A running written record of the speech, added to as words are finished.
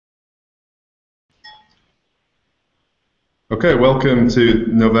Okay, welcome to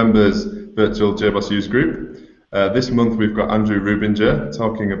November's virtual JBoss Use Group. This month we've got Andrew Rubinger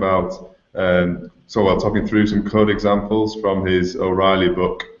talking about, talking through some code examples from his O'Reilly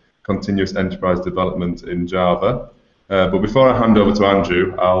book, Continuous Enterprise Development in Java. But before I hand over to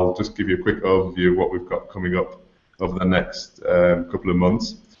Andrew, I'll just give you a quick overview of what we've got coming up over the next couple of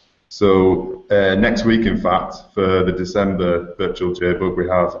months. So next week, in fact, for the December virtual JBook, we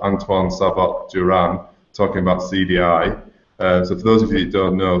have Antoine Savot-Duran talking about CDI. So for those of you who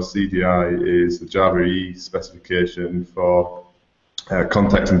don't know, CDI is the Java EE specification for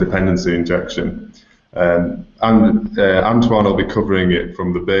context and dependency injection. And Antoine will be covering it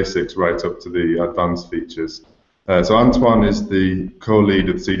from the basics right up to the advanced features. So Antoine is the co-lead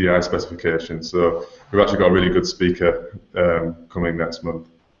of the CDI specification, so we've actually got a really good speaker coming next month.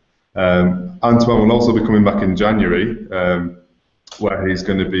 Antoine will also be coming back in January, where he's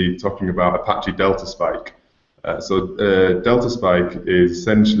going to be talking about Apache Delta Spike. Delta Spike is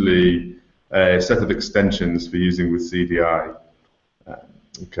essentially a set of extensions for using with CDI.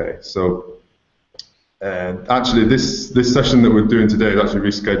 Actually this session that we're doing today is actually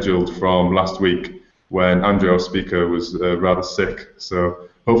rescheduled from last week when Andrew, our speaker, was rather sick. So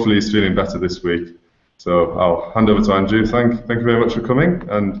hopefully he's feeling better this week. So I'll hand over to Andrew. Thank you very much for coming,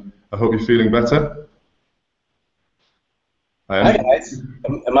 and I hope you're feeling better. Hi guys.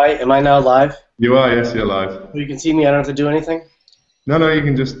 Am I now live? You are, yes, you're live. You can see me. I don't have to do anything. No, you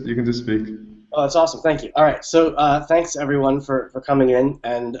can just speak. Oh, that's awesome. Thank you. All right. So thanks everyone for coming in,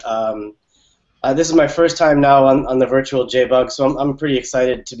 and this is my first time now on the virtual JBook, so I'm pretty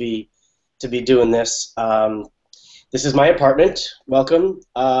excited to be doing this. This is my apartment. Welcome,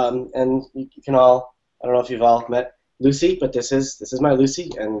 and you can all. I don't know if you've all met Lucy, but this is my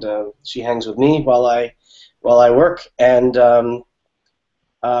Lucy, and she hangs with me while I work. And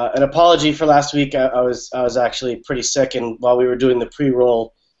an apology for last week. I was actually pretty sick, and while we were doing the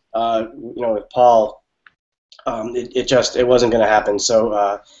pre-roll, with Paul, it wasn't going to happen.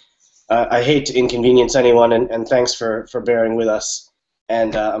 So I hate to inconvenience anyone, and thanks for bearing with us.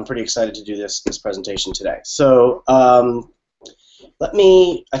 And I'm pretty excited to do this presentation today. So I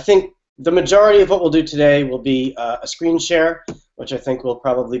think the majority of what we'll do today will be a screen share, which I think will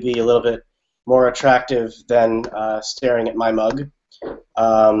probably be a little bit more attractive than staring at my mug.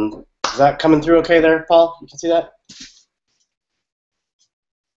 Is that coming through okay there, Paul? You can see that?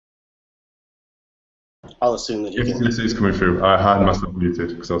 I'll assume that you can. Yes, it's coming through. I had myself muted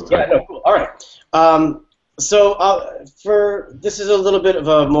because I was typing. Yeah, no, cool. All right. This is a little bit of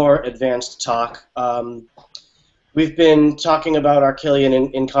a more advanced talk. We've been talking about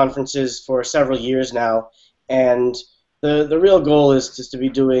Arquillian in conferences for several years now, and the real goal is just to be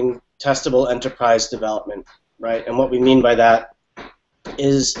doing testable enterprise development, right? And what we mean by that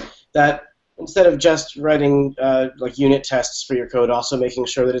is that instead of just writing like unit tests for your code, also making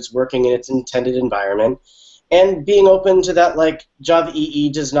sure that it's working in its intended environment, and being open to that, like Java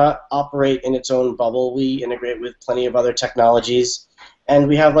EE does not operate in its own bubble. We integrate with plenty of other technologies, and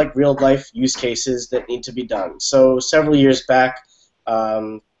we have like real-life use cases that need to be done. So several years back,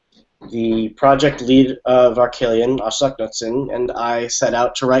 the project lead of Arquillian, Aslak Knudsen, and I set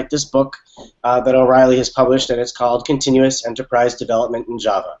out to write this book that O'Reilly has published, and it's called Continuous Enterprise Development in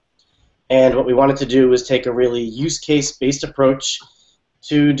Java. And what we wanted to do was take a really use case-based approach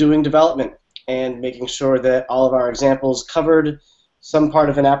to doing development and making sure that all of our examples covered some part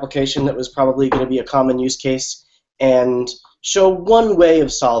of an application that was probably going to be a common use case, and show one way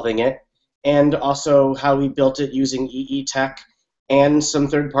of solving it, and also how we built it using EE tech and some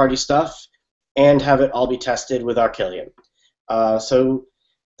third-party stuff, and have it all be tested with Arquillian. So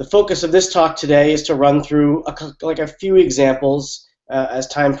the focus of this talk today is to run through a few examples as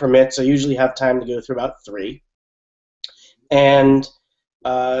time permits. I usually have time to go through about 3, and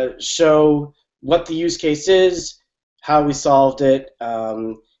show what the use case is, how we solved it,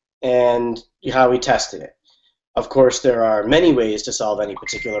 and how we tested it. Of course, there are many ways to solve any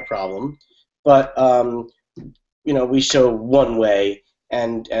particular problem, but we show one way,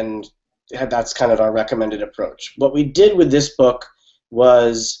 and that's kind of our recommended approach. What we did with this book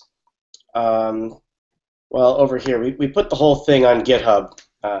was, over here, we put the whole thing on GitHub,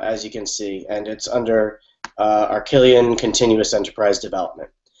 as you can see, and it's under Arquillian Continuous Enterprise Development.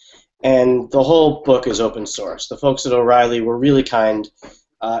 And the whole book is open source. The folks at O'Reilly were really kind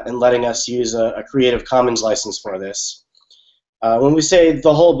in letting us use a Creative Commons license for this. When we say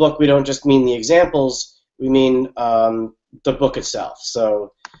the whole book, we don't just mean the examples, we mean the book itself.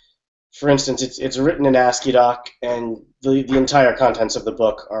 So, for instance, it's written in ASCII doc, and the entire contents of the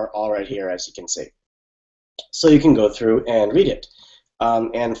book are all right here, as you can see. So you can go through and read it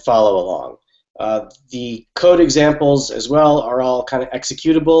and follow along. The code examples as well are all kind of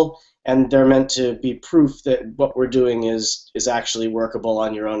executable, and they're meant to be proof that what we're doing is actually workable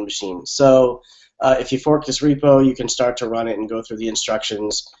on your own machine. So if you fork this repo, you can start to run it and go through the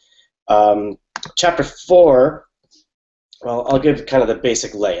instructions. Chapter 4, well, I'll give kind of the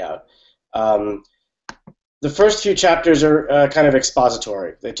basic layout. The first few chapters are kind of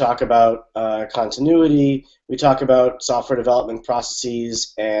expository. They talk about continuity, we talk about software development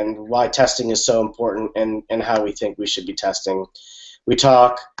processes and why testing is so important and how we think we should be testing. We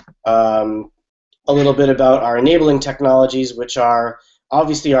talk a little bit about our enabling technologies, which are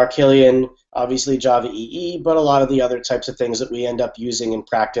obviously Arquillian, obviously Java EE, but a lot of the other types of things that we end up using in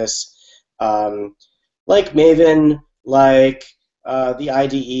practice, like Maven, like the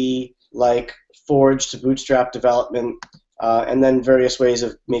IDE, like Forge to bootstrap development, and then various ways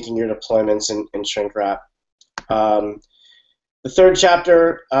of making your deployments in ShrinkWrap. The third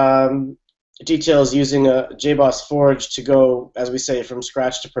chapter details using a JBoss Forge to go, as we say, from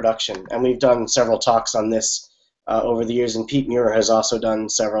scratch to production. And we've done several talks on this over the years, and Pete Muir has also done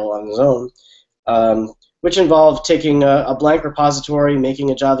several on his own, which involve taking a blank repository,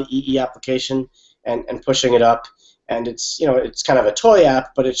 making a Java EE application, and pushing it up. And it's kind of a toy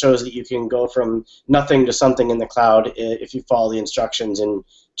app, but it shows that you can go from nothing to something in the cloud if you follow the instructions in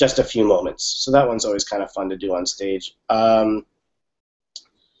just a few moments. So that one's always kind of fun to do on stage. The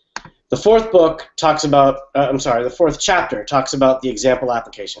fourth book talks about, the fourth chapter talks about the example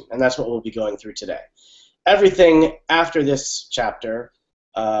application, and that's what we'll be going through today. Everything after this chapter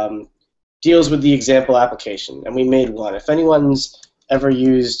deals with the example application, and we made one. If anyone's ever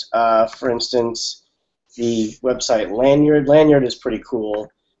used, for instance, the website Lanyard. Lanyard is pretty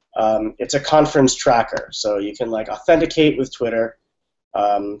cool. It's a conference tracker, so you can like authenticate with Twitter.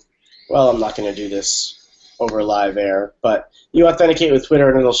 Well, I'm not going to do this over live air, but you authenticate with Twitter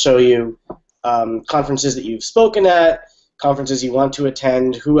and it'll show you conferences that you've spoken at, conferences you want to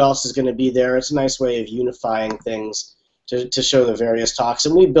attend, who else is going to be there. It's a nice way of unifying things to show the various talks,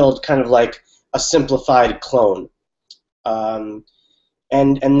 and we build kind of like a simplified clone.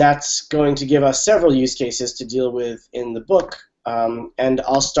 And that's going to give us several use cases to deal with in the book, and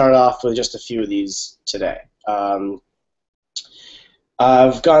I'll start off with just a few of these today.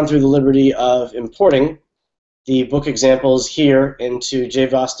 I've gone through the liberty of importing the book examples here into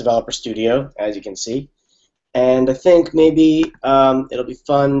JBoss Developer Studio, as you can see, and I think maybe it'll be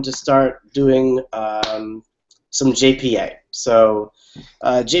fun to start doing some JPA. So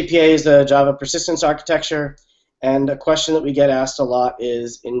JPA is the Java Persistence Architecture. And a question that we get asked a lot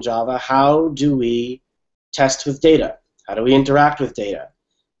is, in Java, how do we test with data? How do we interact with data?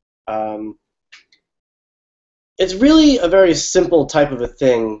 It's really a very simple type of a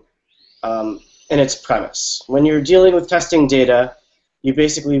thing in its premise. When you're dealing with testing data, you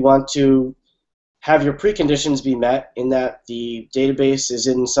basically want to have your preconditions be met in that the database is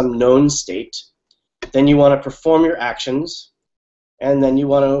in some known state. Then you want to perform your actions. And then you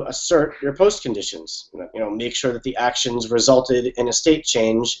want to assert your post conditions. Make sure that the actions resulted in a state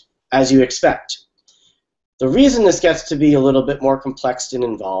change as you expect. The reason this gets to be a little bit more complex and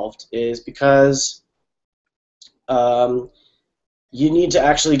involved is because you need to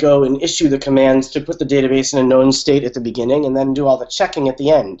actually go and issue the commands to put the database in a known state at the beginning and then do all the checking at the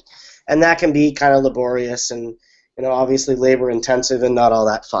end. And that can be kind of laborious and obviously labor intensive and not all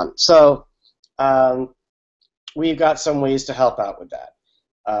that fun. So we've got some ways to help out with that.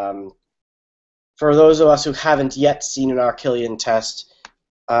 For those of us who haven't yet seen an Arquillian test,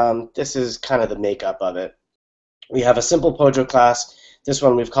 this is kind of the makeup of it. We have a simple Pojo class. This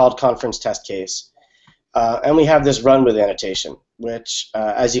one we've called conference test case. And we have this run with annotation, which,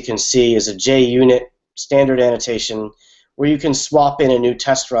 as you can see, is a JUnit standard annotation where you can swap in a new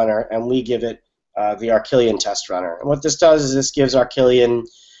test runner, and we give it the Arquillian test runner. And what this does is this gives Arquillian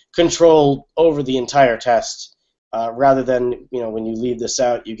control over the entire test. Rather than, when you leave this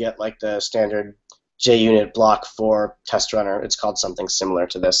out, you get like the standard JUnit block 4 test runner. It's called something similar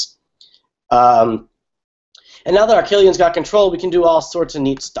to this. And now that Arquillian's got control, we can do all sorts of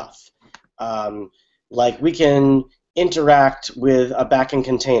neat stuff. Like we can interact with a backend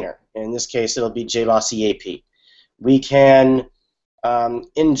container. In this case, it'll be JBoss EJB. We can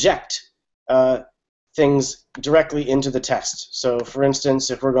inject things directly into the test. So, for instance,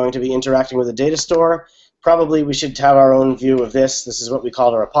 if we're going to be interacting with a data store, probably we should have our own view of this. This is what we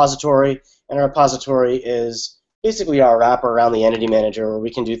call a repository, and a repository is basically our wrapper around the entity manager where we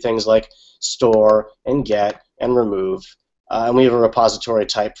can do things like store and get and remove, and we have a repository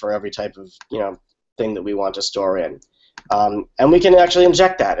type for every type of thing that we want to store in. And we can actually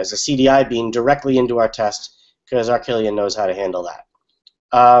inject that as a CDI bean directly into our test because Arquillian knows how to handle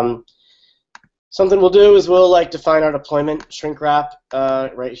that. Something we'll do is we'll define our deployment. ShrinkWrap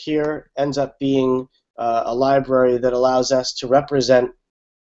right here ends up being a library that allows us to represent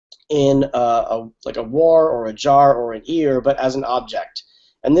in like a war or a jar or an ear, but as an object.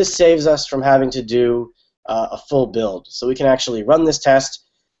 And this saves us from having to do a full build. So we can actually run this test,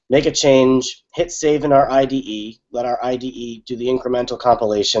 make a change, hit save in our IDE, let our IDE do the incremental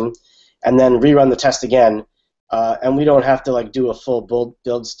compilation, and then rerun the test again. And we don't have to do a full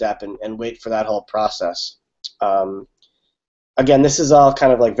build step and wait for that whole process. Again, this is all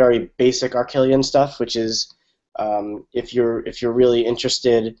kind of very basic Arquillian stuff, which is if you're really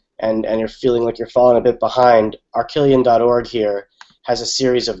interested and you're feeling like you're falling a bit behind, Arquillian.org here has a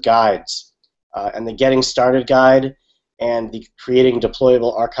series of guides, and the Getting Started guide and the Creating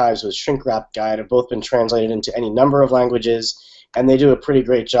Deployable Archives with ShrinkWrap guide have both been translated into any number of languages, and they do a pretty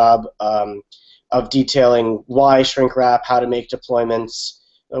great job of detailing why ShrinkWrap, how to make deployments,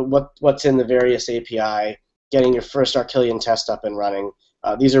 what's in the various API, getting your first Arquillian test up and running.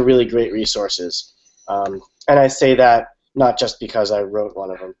 These are really great resources. And I say that not just because I wrote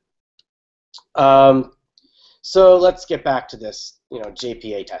one of them. So let's get back to this,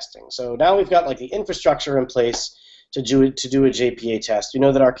 JPA testing. So now we've got the infrastructure in place to do a JPA test. We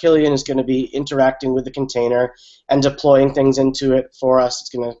know that Arquillian is going to be interacting with the container and deploying things into it for us. It's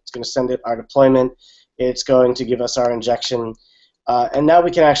going to send it our deployment. It's going to give us our injection, and now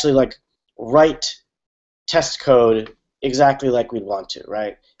we can actually write test code exactly like we'd want to,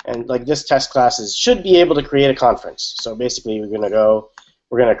 right? And this test class should be able to create a conference. So basically, we're going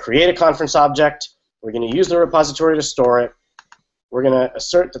to create a conference object. We're going to use the repository to store it. We're going to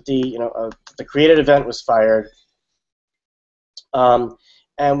assert that the created event was fired.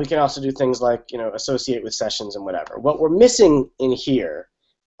 And we can also do things like associate with sessions and whatever. What we're missing in here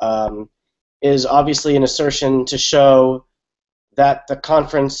is obviously an assertion to show that the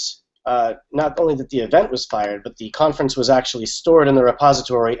conference, not only that the event was fired, but the conference was actually stored in the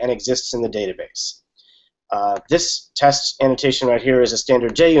repository and exists in the database. This test annotation right here is a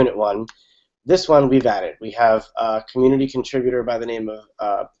standard JUnit one. This one we've added. We have a community contributor by the name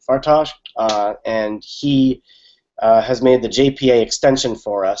of Fartosh, and he has made the JPA extension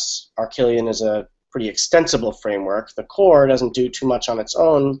for us. Arquillian is a pretty extensible framework. The core doesn't do too much on its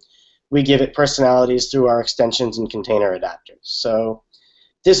own. We give it personalities through our extensions and container adapters. So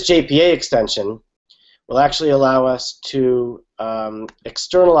this JPA extension will actually allow us to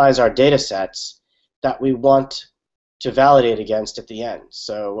externalize our data sets that we want to validate against at the end.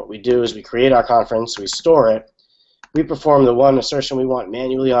 So what we do is we create our conference, we store it, we perform the one assertion we want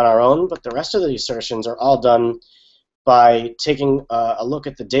manually on our own, but the rest of the assertions are all done by taking a look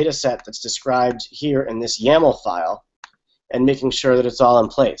at the data set that's described here in this YAML file and making sure that it's all in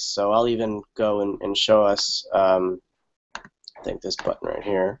place. So I'll even go and show us, I think this button right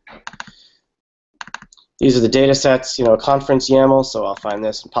here. These are the data sets, a conference YAML, so I'll find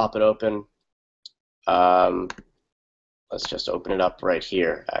this and pop it open. Let's just open it up right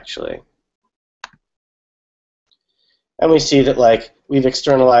here, actually. And we see that we've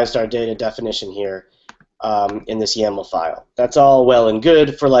externalized our data definition here in this YAML file. That's all well and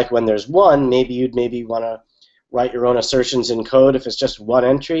good for when there's one, you'd want to write your own assertions in code if it's just one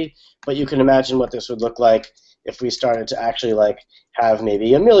entry, but you can imagine what this would look like if we started to actually have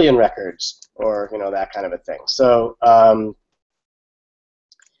maybe 1 million records or that kind of a thing. So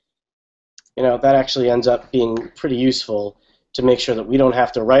that actually ends up being pretty useful to make sure that we don't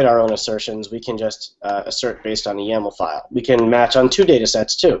have to write our own assertions. We can just assert based on a YAML file. We can match on 2 data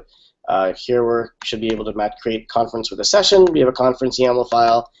sets too. Here we should be able to create conference with a session. We have a conference YAML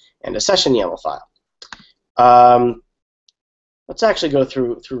file and a session YAML file. Let's actually go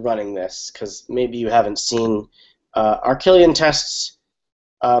through running this, because maybe you haven't seen Arquillian tests.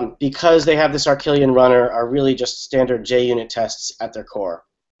 Because they have this Arquillian runner, are really just standard JUnit tests at their core.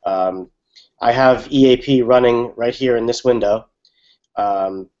 I have EAP running right here in this window,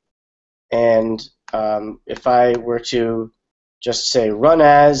 and if I were to just say run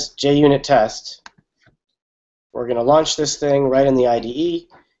as JUnit test, we're going to launch this thing right in the IDE.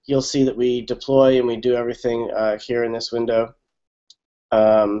 You'll see that we deploy and we do everything here in this window,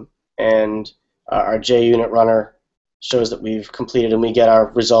 and our JUnit runner shows that we've completed, and we get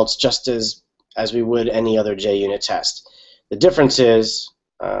our results just as we would any other JUnit test. The difference is,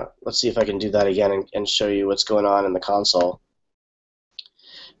 let's see if I can do that again and show you what's going on in the console.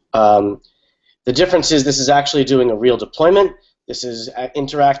 The difference is this is actually doing a real deployment. This is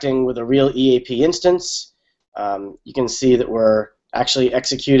interacting with a real EAP instance. You can see that we're actually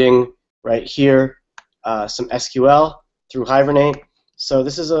executing right here some SQL through Hibernate. So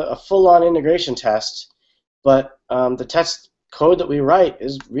this is a full-on integration test, but the test code that we write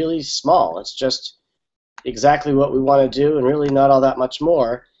is really small. It's just exactly what we want to do and really not all that much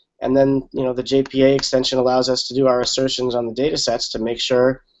more. And then, the JPA extension allows us to do our assertions on the data sets to make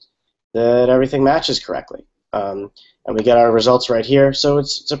sure that everything matches correctly. And we get our results right here. So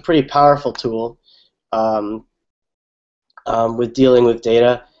it's a pretty powerful tool with dealing with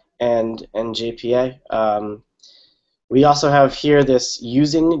data and JPA. We also have here this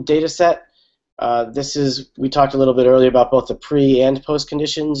using data set. We talked a little bit earlier about both the pre and post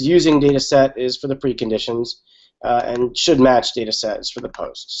conditions. Using data set is for the preconditions, and should match data set is for the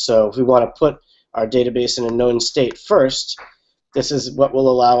post. So if we want to put our database in a known state first, this is what will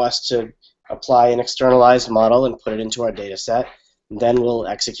allow us to apply an externalized model and put it into our data set. And then we'll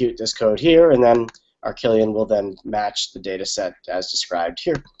execute this code here, and then Arquillian will then match the data set as described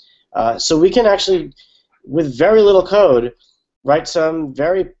here. So we can actually, with very little code, write some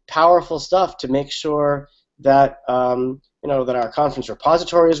very powerful stuff to make sure that that our conference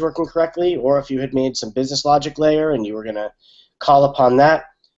repository is working correctly, or if you had made some business logic layer and you were going to call upon that.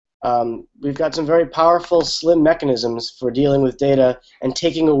 We've got some very powerful, slim mechanisms for dealing with data and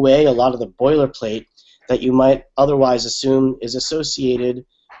taking away a lot of the boilerplate that you might otherwise assume is associated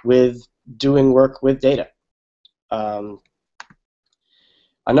with doing work with data.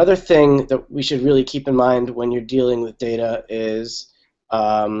 Another thing that we should really keep in mind when you're dealing with data is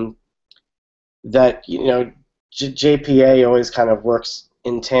that JPA always kind of works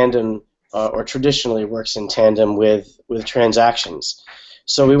in tandem, or traditionally works in tandem with transactions.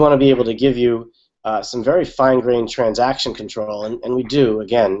 So we want to be able to give you some very fine-grained transaction control, and we do.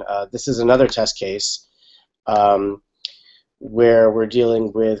 Again, this is another test case where we're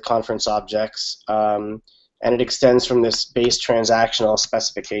dealing with conference objects, and it extends from this base transactional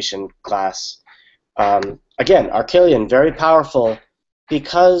specification class. Again, Arquillian, very powerful,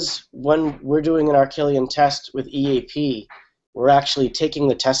 because when we're doing an Arquillian test with EAP, we're actually taking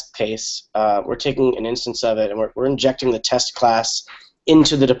the test case, we're taking an instance of it, and we're injecting the test class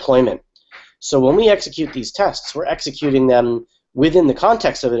into the deployment. So when we execute these tests, we're executing them within the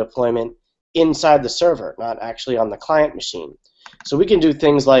context of a deployment inside the server, not actually on the client machine. So we can do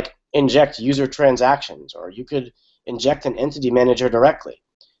things like inject user transactions, or you could inject an entity manager directly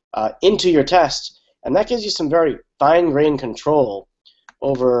into your test, and that gives you some very fine-grained control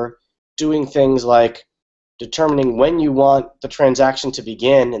over doing things like determining when you want the transaction to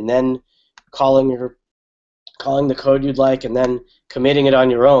begin, and then calling the code you'd like, and then committing it on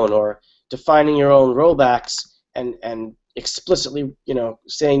your own, or defining your own rollbacks and explicitly,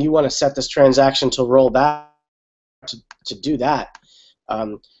 saying you want to set this transaction to roll back to do that.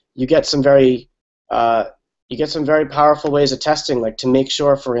 You get some very powerful ways of testing, like to make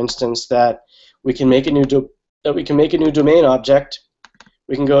sure, for instance, that we can make a new domain object.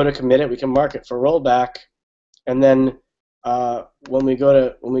 We can go to commit it. We can mark it for rollback, and then when we go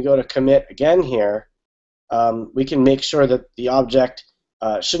to commit again here, we can make sure that the object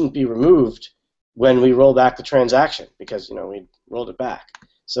shouldn't be removed when we roll back the transaction, because we rolled it back.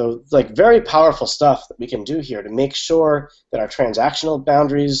 So like very powerful stuff that we can do here to make sure that our transactional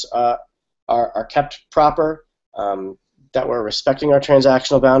boundaries are kept proper, that we're respecting our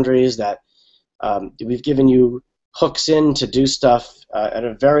transactional boundaries, that we've given you hooks in to do stuff at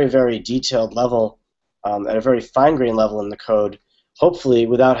a very, very detailed level, at a very fine-grained level in the code, hopefully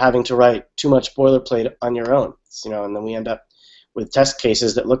without having to write too much boilerplate on your own. And then we end up with test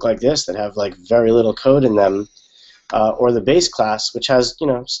cases that look like this, that have like very little code in them, or the base class, which has,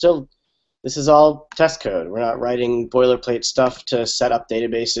 still, this is all test code. We're not writing boilerplate stuff to set up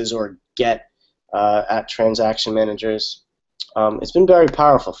databases or get at transaction managers. It's been very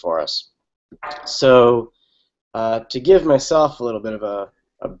powerful for us. So to give myself a little bit of a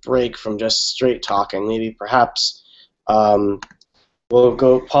break from just straight talking, maybe perhaps we'll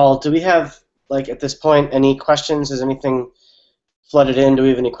go, Paul, do we have, like, at this point, any questions? Has anything flooded in? Do we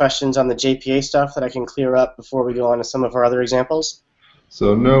have any questions on the JPA stuff that I can clear up before we go on to some of our other examples?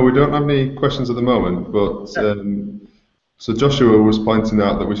 So no, we don't have any questions at the moment, but so Joshua was pointing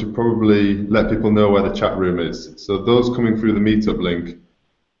out that we should probably let people know where the chat room is. So those coming through the meetup link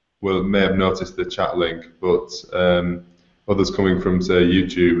may have noticed the chat link, but others coming from, say,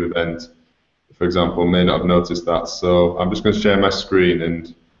 YouTube event, for example, may not have noticed that. So I'm just going to share my screen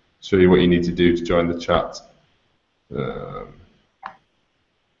and show you what you need to do to join the chat.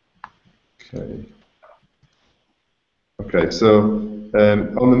 Okay, so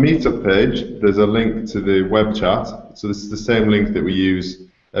on the meetup page, there's a link to the web chat. So this is the same link that we use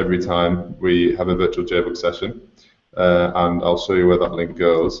every time we have a virtual JBoss session, and I'll show you where that link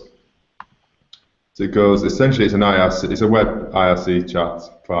goes. So it goes, essentially it's an IRC, it's a web IRC chat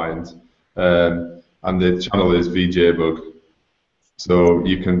client, and the channel is VJBug. So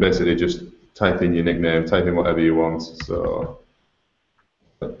you can basically just type in your nickname, type in whatever you want. So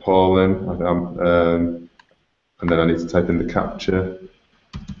Paulin, and then I need to type in the captcha.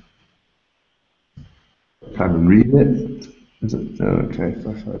 Can't even read it. Is it? Okay,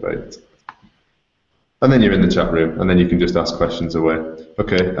 558. And then you're in the chat room, and then you can just ask questions away.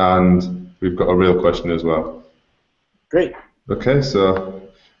 Okay, and we've got a real question as well. Great. Okay, so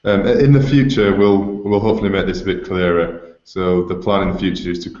in the future, we'll hopefully make this a bit clearer. So the plan in the future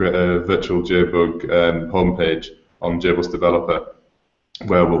is to create a virtual JBug homepage on JBoss Developer,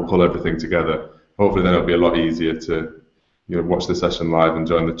 where we'll pull everything together. Hopefully, then it'll be a lot easier to watch the session live and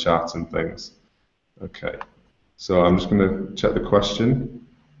join the chat and things. Okay, so I'm just going to check the question.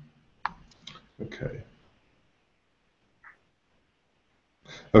 Okay.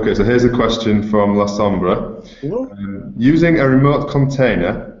 Okay, so here's a question from La Sombra. Using a remote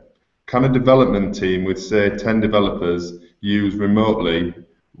container, can a development team with, say, 10 developers use remotely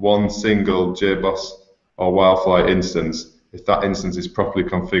one single JBoss or Wildfly instance, if that instance is properly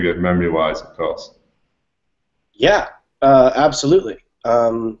configured memory-wise, of course? Yeah, absolutely.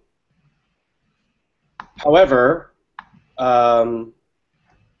 However,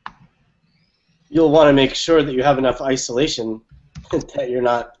 you'll want to make sure that you have enough isolation that you're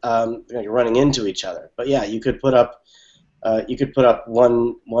not you're running into each other. But yeah, you could put up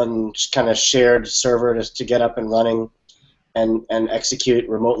one kind of shared server to get up and running and execute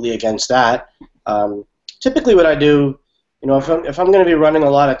remotely against that. Typically, what I do, if I'm going to be running a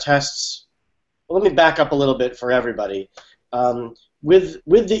lot of tests, well, let me back up a little bit for everybody. With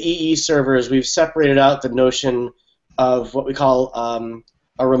the EE servers, we've separated out the notion of what we call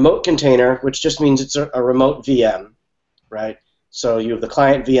a remote container, which just means it's a remote VM, right? So you have the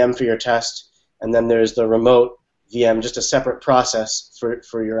client VM for your test, and then there's the remote VM, just a separate process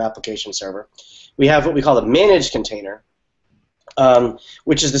for your application server. We have what we call a managed container,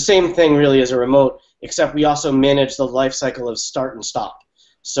 which is the same thing really as a remote, except we also manage the life cycle of start and stop.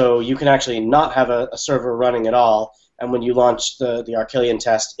 So you can actually not have a server running at all, and when you launch the Arquillian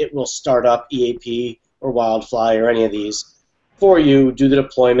test, it will start up EAP or Wildfly or any of these for you, do the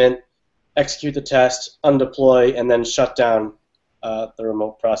deployment, execute the test, undeploy, and then shut down the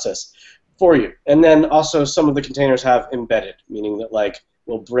remote process for you. And then also some of the containers have embedded, meaning that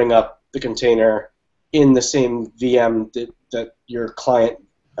we'll bring up the container in the same VM that your client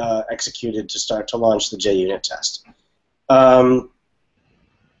executed to start to launch the JUnit test.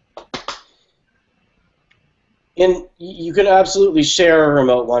 And you can absolutely share a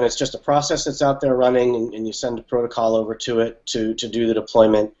remote one. It's just a process that's out there running, and you send a protocol over to it to do the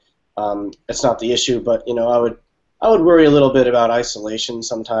deployment. It's not the issue, but I would worry a little bit about isolation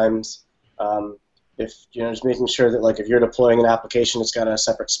sometimes. If just making sure that if you're deploying an application, it's got a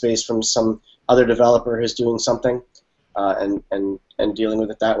separate space from some other developer who's doing something, and dealing with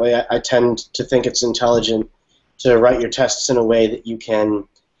it that way. I tend to think it's intelligent to write your tests in a way that you can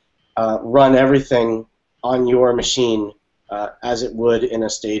run everything on your machine as it would in a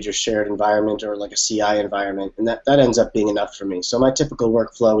stage or shared environment or like a CI environment, and that ends up being enough for me. So my typical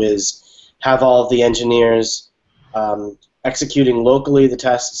workflow is have all of the engineers executing locally the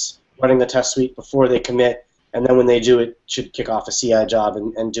tests, running the test suite before they commit, and then when they do it, should kick off a CI job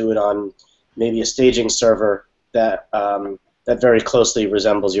and do it on maybe a staging server that that very closely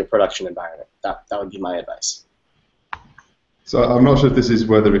resembles your production environment. That would be my advice. So I'm not sure if this is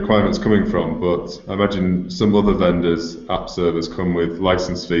where the requirement's coming from, but I imagine some other vendors' app servers come with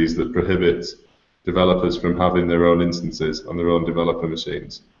license fees that prohibit developers from having their own instances on their own developer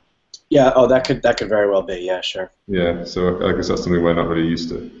machines. Yeah, oh, that could very well be, yeah, sure. Yeah, so I guess that's something we're not really used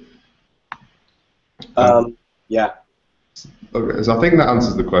to. Yeah. Okay, so I think that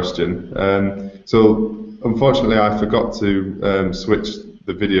answers the question. So unfortunately, I forgot to switch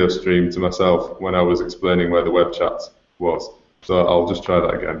the video stream to myself when I was explaining where the web chat was. So I'll just try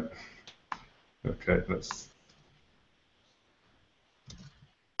that again. Okay, let's.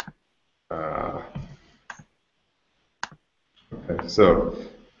 Okay, so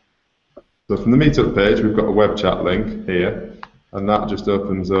from the meetup page, we've got a web chat link here, and that just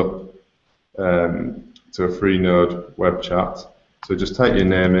opens up to a Freenode web chat. So just type your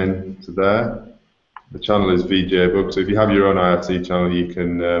name in to there. The channel is VJBug. So if you have your own IRT channel,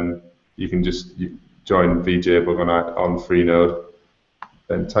 you can just join VJBug on Freenode.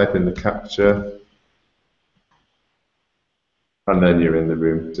 Then type in the captcha, and then you're in the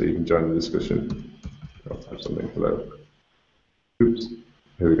room, so you can join the discussion. I'll type something. Hello. Oops.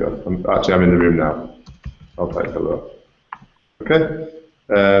 Here we go. I'm in the room now. I'll type hello. Okay.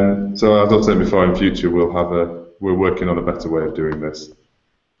 So as I've said before, in future we're working on a better way of doing this.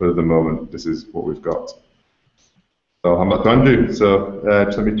 But at the moment, this is what we've got. So I'm back to Andrew. So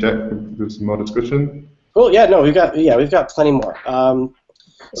just let me check. Do some more discussion. Cool. Yeah. No, we've got plenty more.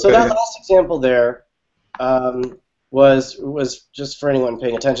 So Okay. that last example there was just for anyone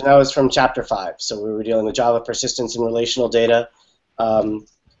paying attention. That was from Chapter 5. So we were dealing with Java persistence and relational data.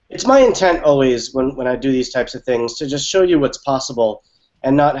 It's my intent always when I do these types of things to just show you what's possible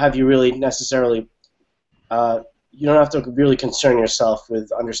and not have you really necessarily. You don't have to really concern yourself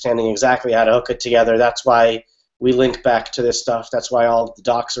with understanding exactly how to hook it together. That's why we link back to this stuff. That's why all of the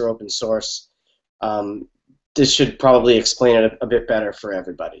docs are open source. This should probably explain it a bit better for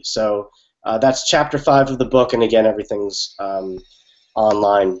everybody. So that's Chapter 5 of the book, and again, everything's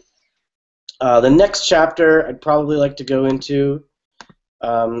online. The next chapter I'd probably like to go into,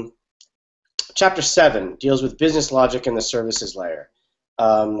 Chapter 7 deals with business logic in the services layer.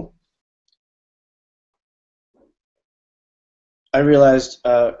 I realized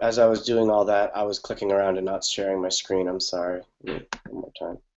as I was doing all that, I was clicking around and not sharing my screen. I'm sorry. One more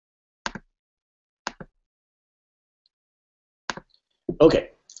time. Okay.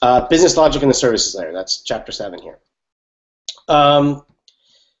 Business logic in the services layer. That's Chapter 7 here.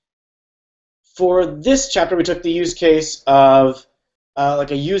 For this chapter, we took the use case of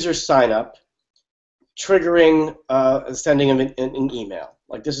like a user sign up triggering sending an email.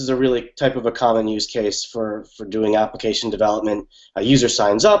 Like this is a really type of a common use case for doing application development. A user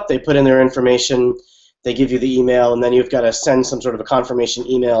signs up, they put in their information, they give you the email, and then you've got to send some sort of a confirmation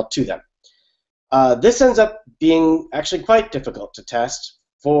email to them. This ends up being actually quite difficult to test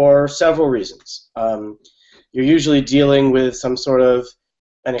for several reasons. You're usually dealing with some sort of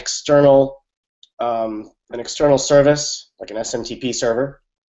an external service, like an SMTP server.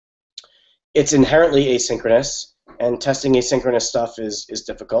 It's inherently asynchronous, and testing asynchronous stuff is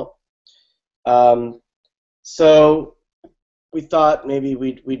difficult. So we thought maybe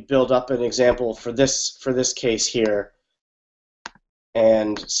we'd build up an example for this case here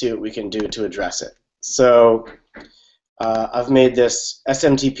and see what we can do to address it. So I've made this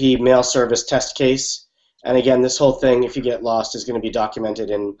SMTP mail service test case, and again, this whole thing, if you get lost, is going to be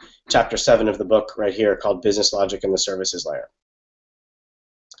documented in Chapter 7 of the book right here called Business Logic in the Services Layer.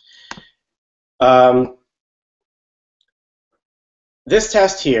 This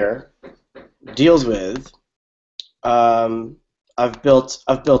test here deals with I've built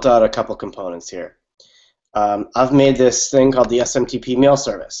out a couple components here. I've made this thing called the SMTP mail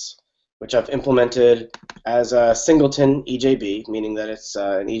service, which I've implemented as a singleton EJB, meaning that it's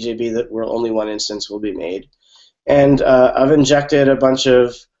an EJB that where only one instance will be made. And I've injected a bunch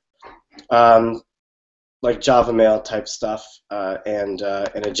of like Java mail type stuff and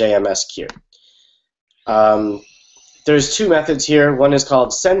a JMS queue. There's two methods here. One is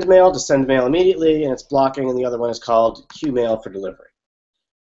called send mail to send mail immediately, and it's blocking, and the other one is called queue mail for delivery.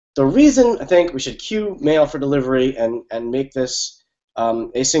 The reason I think we should queue mail for delivery and make this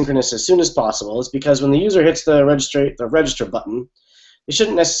asynchronous as soon as possible is because when the user hits the register button, they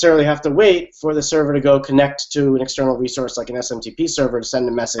shouldn't necessarily have to wait for the server to go connect to an external resource like an SMTP server to send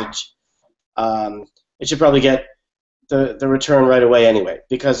a message. It should probably get the return right away anyway,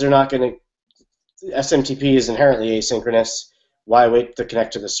 because they're not going to. SMTP is inherently asynchronous. Why wait to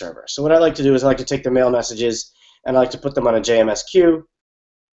connect to the server? So what I like to do is I like to take the mail messages and I like to put them on a JMS queue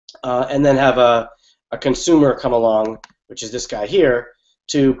and then have a consumer come along, which is this guy here,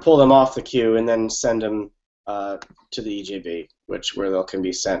 to pull them off the queue and then send them to the EJB, where they can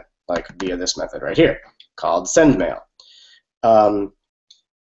be sent like via this method right here called send mail.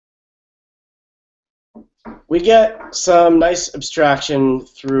 We get some nice abstraction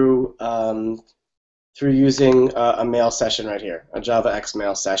through using a mail session right here, a JavaX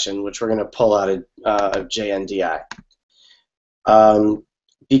mail session, which we're going to pull out of JNDI.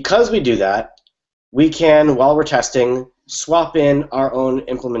 Because we do that, we can, while we're testing, swap in our own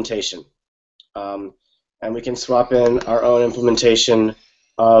implementation. And we can swap in our own implementation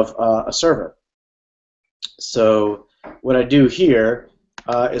of a server. So what I do here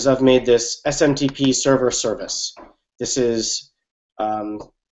is I've made this SMTP server service. This is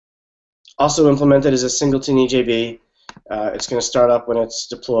also implemented as a singleton EJB. It's going to start up when it's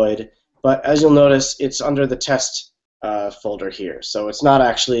deployed, but as you'll notice, it's under the test folder here, so it's not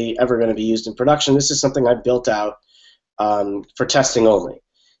actually ever going to be used in production. This is something I built out for testing only.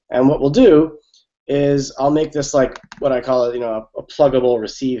 And what we'll do is I'll make this like what I call it, a pluggable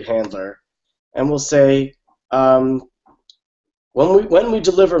receive handler, and we'll say when we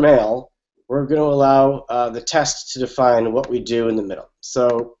deliver mail, we're going to allow the test to define what we do in the middle.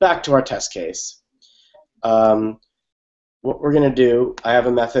 So back to our test case. What we're going to do, I have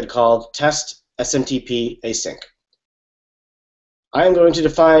a method called test SMTP async. I am going to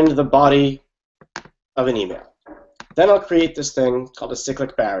define the body of an email. Then I'll create this thing called a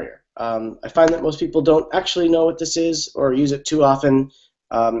cyclic barrier. I find that most people don't actually know what this is or use it too often.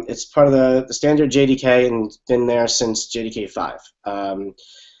 It's part of the standard JDK and it's been there since JDK 5.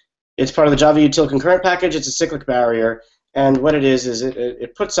 It's part of the Java util concurrent package. It's a cyclic barrier, and what it is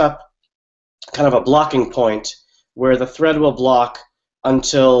it puts up kind of a blocking point where the thread will block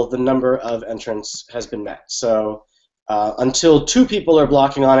until the number of entrants has been met. So until 2 people are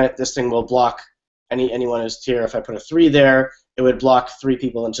blocking on it, this thing will block anyone who's here. If I put a 3 there, it would block 3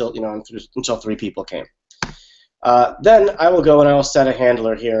 people until until 3 people came. Then I will go and I will set a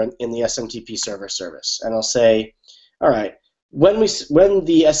handler here in the SMTP server service, and I'll say, all right, when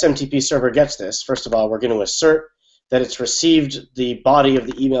the SMTP server gets this, first of all, we're going to assert that it's received the body of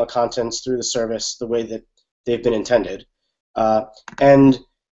the email contents through the service the way that they've been intended, and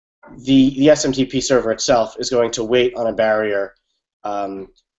the SMTP server itself is going to wait on a barrier and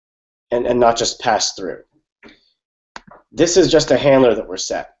not just pass through. This is just a handler that we're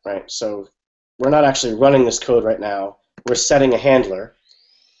set, right? So we're not actually running this code right now. We're setting a handler,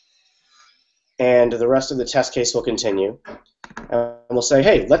 and the rest of the test case will continue. And we'll say,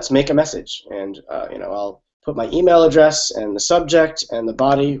 hey, let's make a message, and I'll put my email address and the subject and the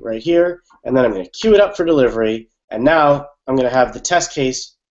body right here, and then I'm going to queue it up for delivery, and now I'm going to have the test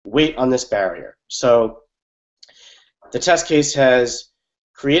case wait on this barrier. So the test case has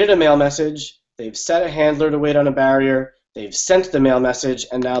created a mail message, they've set a handler to wait on a barrier, they've sent the mail message,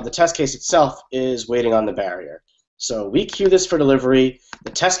 and now the test case itself is waiting on the barrier. So we queue this for delivery,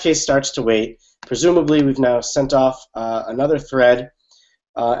 the test case starts to wait, presumably we've now sent off another thread.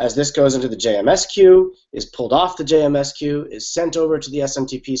 As this goes into the JMS queue, is pulled off the JMS queue, is sent over to the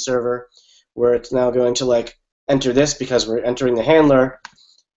SMTP server, where it's now going to enter this because we're entering the handler.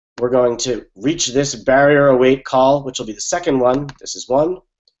 We're going to reach this barrier await call, which will be the second one. This is 1.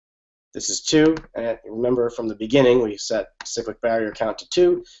 This is 2. And remember from the beginning, we set cyclic barrier count to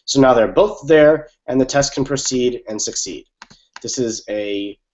 2. So now they're both there, and the test can proceed and succeed. This is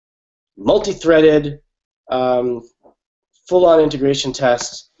a multi-threaded, full-on integration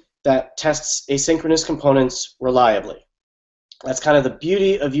test that tests asynchronous components reliably. That's kind of the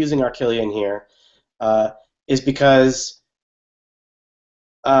beauty of using Arquillian here, is because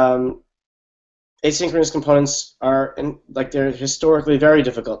asynchronous components are they're historically very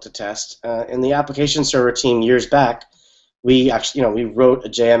difficult to test. In the application server team years back, we actually we wrote a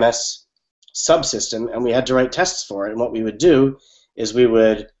JMS subsystem and we had to write tests for it. And what we would do is we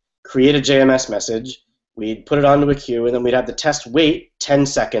would create a JMS message, we'd put it onto a queue, and then we'd have the test wait 10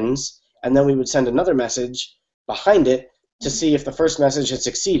 seconds, and then we would send another message behind it to see if the first message had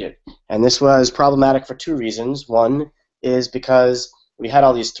succeeded. And this was problematic for 2 reasons. One is because we had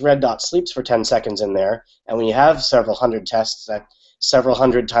all these thread.sleeps for 10 seconds in there, and when you have several hundred tests, that several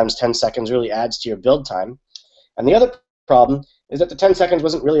hundred times 10 seconds really adds to your build time. And the other problem is that the 10 seconds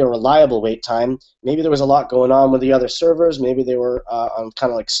wasn't really a reliable wait time. Maybe there was a lot going on with the other servers, maybe they were on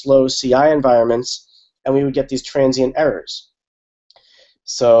kind of slow CI environments, and we would get these transient errors.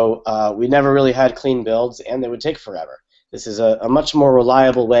 So we never really had clean builds, and they would take forever. This is a much more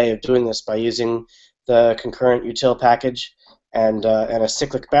reliable way of doing this by using the concurrent util package and a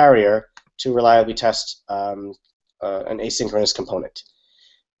cyclic barrier to reliably test an asynchronous component.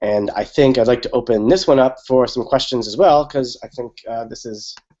 And I think I'd like to open this one up for some questions as well, because I think this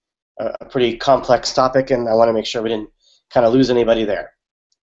is a pretty complex topic, and I want to make sure we didn't kind of lose anybody there.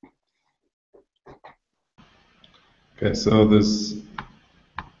 Okay, so we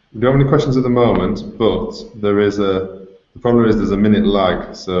don't have any questions at the moment, but the problem is there's a minute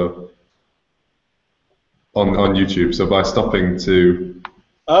lag, so on YouTube. So by stopping to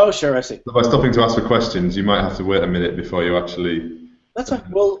sure, I see. So by stopping to ask for questions, you might have to wait a minute before you actually. That's fine.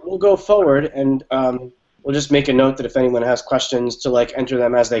 We'll go forward, and we'll just make a note that if anyone has questions, to enter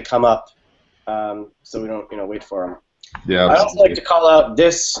them as they come up, so we don't wait for them. Yeah. I also like to call out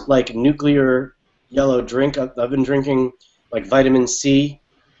this nuclear yellow drink. I've been drinking vitamin C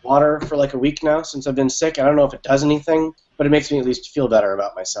water for a week now since I've been sick. I don't know if it does anything, but it makes me at least feel better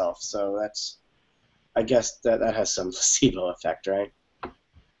about myself. So I guess that has some placebo effect, right?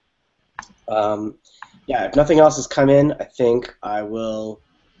 Yeah, if nothing else has come in, I think I will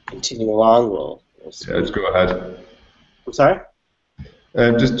continue along. We'll yeah, just go ahead. I'm sorry?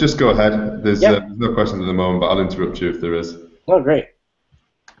 Just go ahead. There's no questions at the moment, but I'll interrupt you if there is. Oh, great.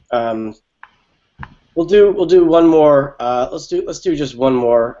 We'll do one more. Let's do just one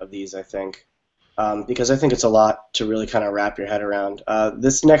more of these, I think, because I think it's a lot to really kind of wrap your head around.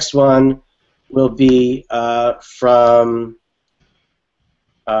 This next one will be from.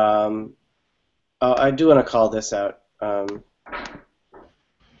 I do want to call this out. Where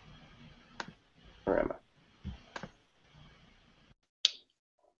am I?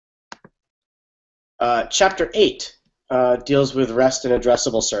 Chapter 8 deals with REST and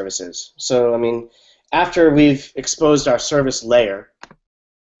addressable services. So, I mean, after we've exposed our service layer,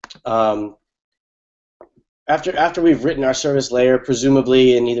 after we've written our service layer,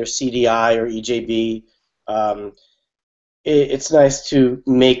 presumably in either CDI or EJB, it's nice to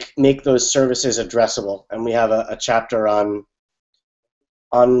make those services addressable, and we have a chapter on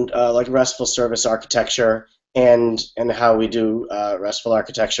like RESTful service architecture and how we do RESTful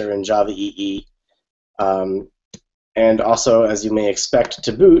architecture in Java EE. And also, as you may expect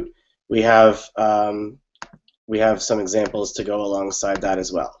to boot, we have some examples to go alongside that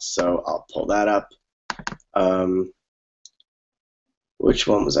as well. So I'll pull that up. Which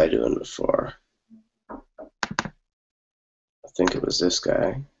one was I doing before? I think it was this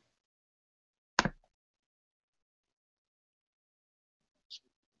guy.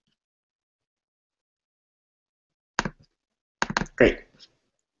 Great.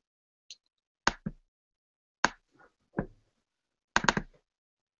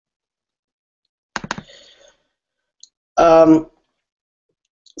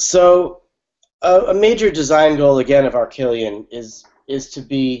 So a major design goal, again, of Arquillian is to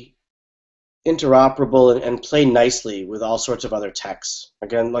be interoperable and play nicely with all sorts of other techs.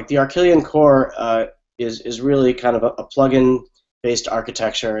 Again, like the Arquillian core is really kind of a plugin-based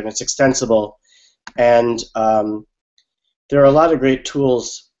architecture, and it's extensible. And there are a lot of great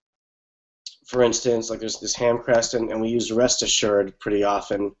tools. For instance, like there's this Hamcrest, and we use Rest Assured pretty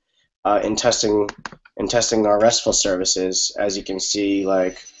often in testing our RESTful services, as you can see,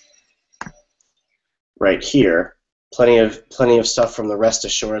 like right here. Plenty of stuff from the Rest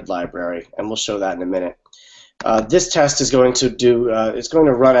Assured library, and we'll show that in a minute. This test is going to it's going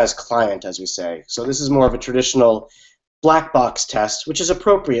to run as client, as we say. So this is more of a traditional black box test, which is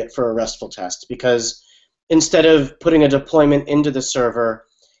appropriate for a RESTful test, because instead of putting a deployment into the server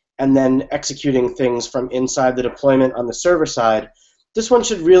and then executing things from inside the deployment on the server side, this one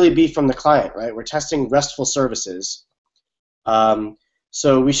should really be from the client, right? We're testing RESTful services.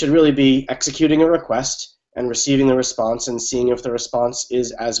 So we should really be executing a request and receiving the response and seeing if the response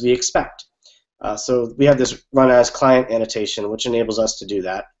is as we expect. So we have this run as client annotation, which enables us to do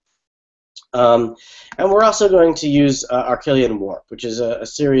that. And we're also going to use Arquillian Warp, which is a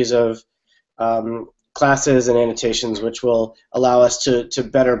series of classes and annotations which will allow us to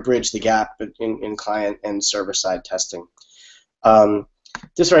better bridge the gap in client and server-side testing.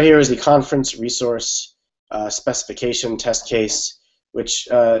 This right here is the conference resource specification test case, which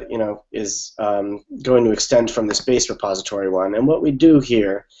is going to extend from this base repository one. And what we do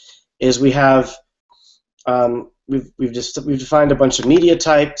here is we have we've defined a bunch of media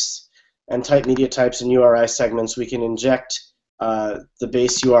types and type media types and URI segments. We can inject the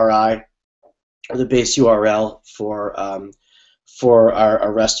base URI or the base URL for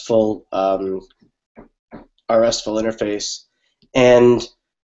our RESTful interface, and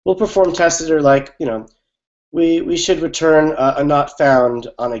we'll perform tests that are like, we should return a not found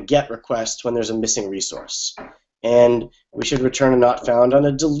on a GET request when there's a missing resource, and we should return a not found on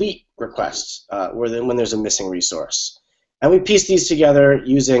a delete request when there's a missing resource. And we piece these together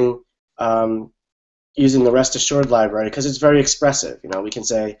using the Rest Assured library, because it's very expressive. We can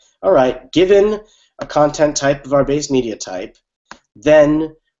say, all right, given a content type of our base media type,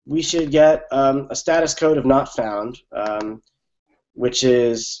 then we should get a status code of not found, which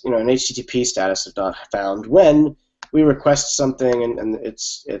is an HTTP status of not found when we request something and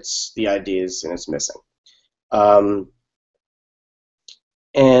it's the ID is and it's missing.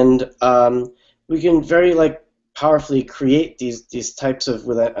 We can very powerfully create these types of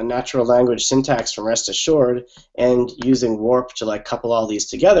with a natural language syntax from Rest Assured, and using Warp to couple all these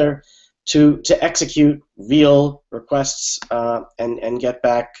together to execute real requests and get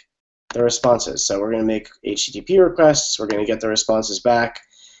back the responses. So we're going to make HTTP requests, we're going to get the responses back,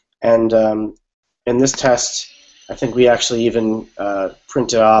 and in this test, I think we actually even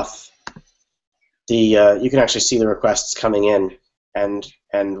printed off the, you can actually see the requests coming in and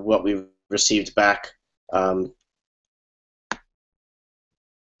what we've received back.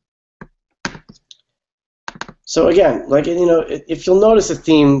 So again, if you'll notice a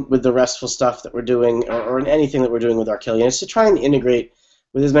theme with the RESTful stuff that we're doing, or in anything that we're doing with Arquillian, is to try and integrate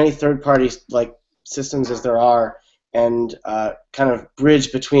with as many third-party systems as there are, and kind of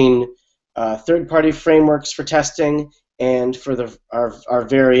bridge between third-party frameworks for testing and for our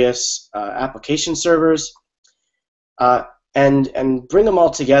various application servers, and bring them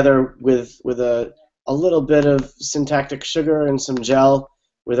all together with a little bit of syntactic sugar and some gel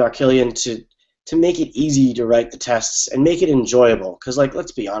with Arquillian to make it easy to write the tests and make it enjoyable. Because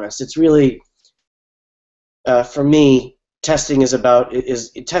let's be honest, it's really for me, testing is about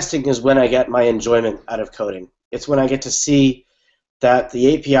testing is when I get my enjoyment out of coding. It's when I get to see that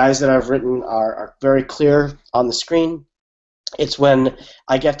the APIs that I've written are very clear on the screen. It's when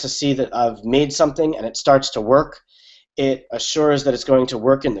I get to see that I've made something and it starts to work. It assures that it's going to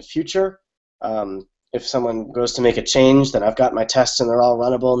work in the future. If someone goes to make a change, then I've got my tests and they're all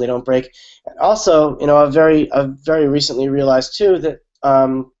runnable and they don't break. And also, I've very recently realized too that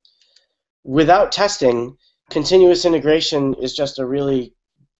without testing, continuous integration is just a really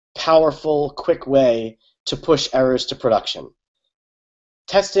powerful, quick way to push errors to production.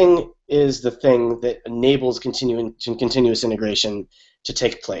 Testing is the thing that enables continuous integration to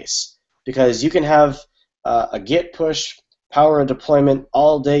take place, because you can have a Git push power a deployment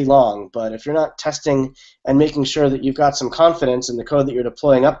all day long, but if you're not testing and making sure that you've got some confidence in the code that you're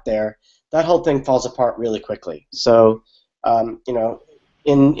deploying up there, that whole thing falls apart really quickly. So, in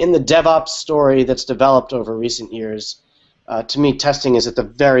the DevOps story that's developed over recent years, to me, testing is at the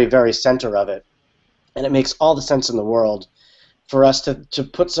very, very center of it, and it makes all the sense in the world for us to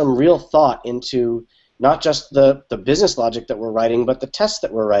put some real thought into not just the business logic that we're writing, but the tests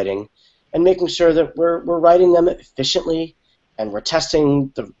that we're writing, and making sure that we're writing them efficiently, and we're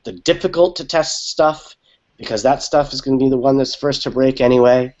testing the difficult to test stuff, because that stuff is going to be the one that's first to break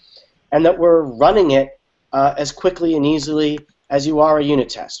anyway, and that we're running it as quickly and easily as you are a unit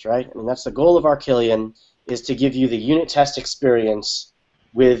test, right? I mean, that's the goal of Arquillian, is to give you the unit test experience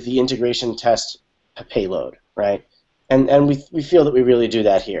with the integration test payload, right? And we feel that we really do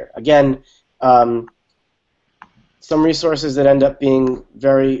that here. Again, some resources that end up being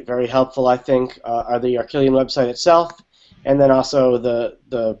very, very helpful, I think, are the Arquillian website itself, and then also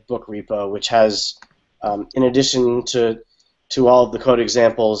the book repo, which has, in addition to all of the code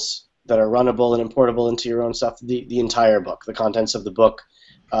examples that are runnable and importable into your own stuff, the entire book, the contents of the book,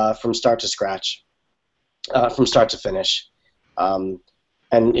 from start to scratch, from start to finish. And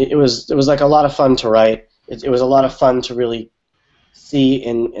it was like a lot of fun to write. It was a lot of fun to really see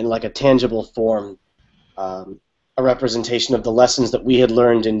in like a tangible form a representation of the lessons that we had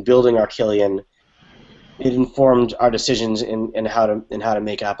learned in building Arquillian. It informed our decisions in how to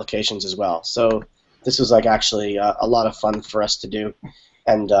make applications as well. So this was like actually a lot of fun for us to do.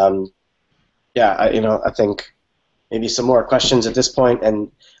 And yeah, I think maybe some more questions at this point. And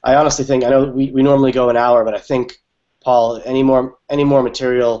I honestly think, I know we normally go an hour, but I think, Paul, any more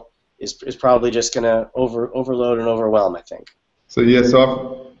material is probably just going to overload and overwhelm, I think. So yeah,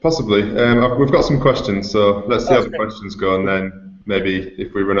 possibly. We've got some questions, so let's see how the questions go, and then maybe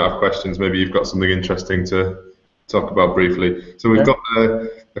if we run out of questions, maybe you've got something interesting to talk about briefly. So we've got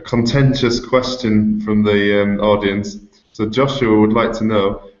a contentious question from the audience. So Joshua would like to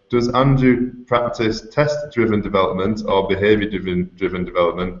know, does Andrew practice test-driven development or behavior-driven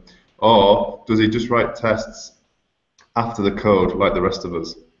development, or does he just write tests after the code like the rest of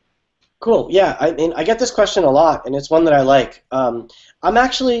us? Cool. Yeah, I mean, I get this question a lot, and it's one that I like. I'm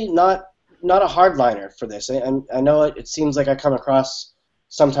actually not a hardliner for this. I know it seems like I come across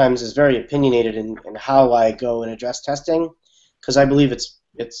sometimes as very opinionated in how I go and address testing, because I believe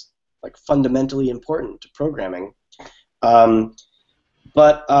it's like fundamentally important to programming. But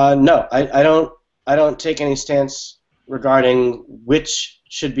no, I don't take any stance regarding which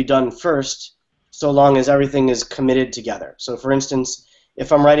should be done first, so long as everything is committed together. So, for instance,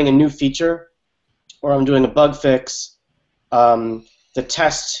 if I'm writing a new feature or I'm doing a bug fix, the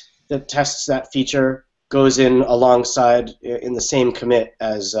test that tests that feature goes in alongside in the same commit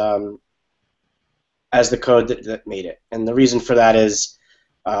as the code that made it. And the reason for that is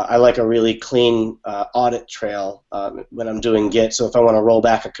I like a really clean audit trail when I'm doing Git. So if I want to roll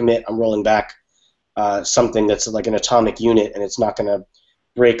back a commit, I'm rolling back something that's like an atomic unit, and it's not going to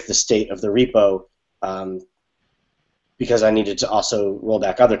break the state of the repo because I needed to also roll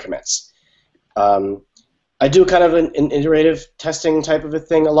back other commits. I do kind of an iterative testing type of a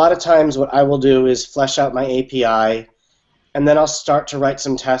thing. A lot of times what I will do is flesh out my API, and then I'll start to write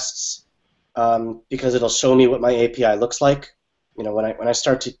some tests because it'll show me what my API looks like. You know, when I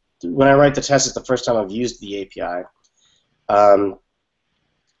write the test, it's the first time I've used the API.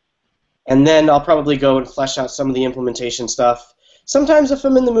 And then I'll probably go and flesh out some of the implementation stuff. Sometimes if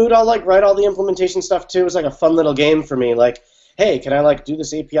I'm in the mood, I'll like write all the implementation stuff too. It's like a fun little game for me. Like, hey, can I like do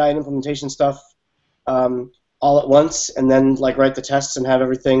this API and implementation stuff all at once, and then like write the tests and have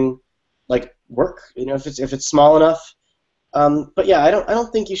everything like work? You know, if it's small enough. But yeah, I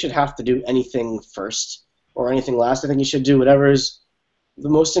don't think you should have to do anything first or anything last. I think you should do whatever is the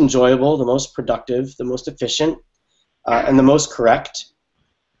most enjoyable, the most productive, the most efficient, and the most correct,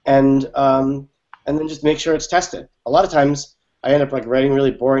 and then just make sure it's tested. A lot of times, I end up like writing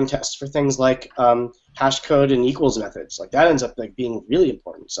really boring tests for things like hash code and equals methods. Like that ends up like being really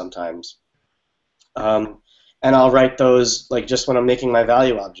important sometimes. And I'll write those like just when I'm making my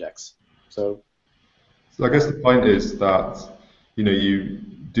value objects. So I guess the point is that you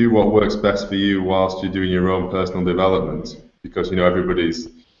do what works best for you whilst you're doing your own personal development, because everybody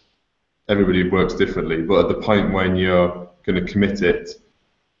works differently. But at the point when you're going to commit it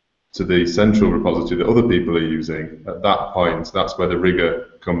to the central repository that other people are using, at that point, that's where the rigor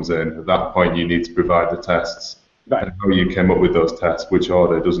comes in. At that point, you need to provide the tests. right. And how you came up with those tests, which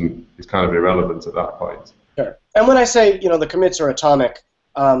order, is kind of irrelevant at that point. Sure. And when I say the commits are atomic,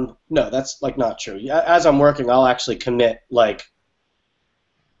 no, that's like not true. As I'm working, I'll actually commit like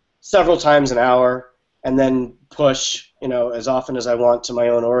several times an hour, and then push as often as I want to my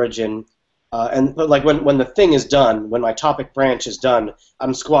own origin. But like when the thing is done, when my topic branch is done,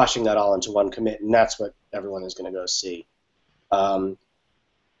 I'm squashing that all into one commit, and that's what everyone is going to go see.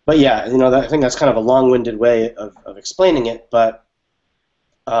 But yeah, I think that's kind of a long-winded way of explaining it. But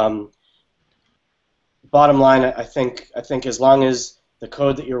bottom line, I think as long as the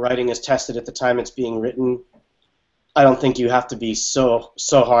code that you're writing is tested at the time it's being written, I don't think you have to be so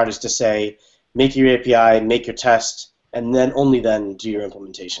hard as to say make your API, make your test, and then only then do your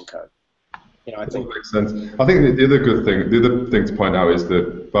implementation code. I think that makes sense. I think the other thing to point out is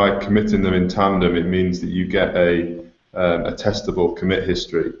that by committing them in tandem, it means that you get a testable commit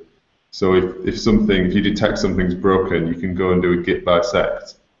history. So if you detect something's broken, you can go and do a git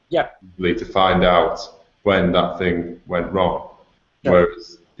bisect. Yeah. To find out when that thing went wrong. Sure.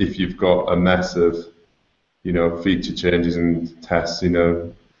 Whereas if you've got a mess of feature changes and tests,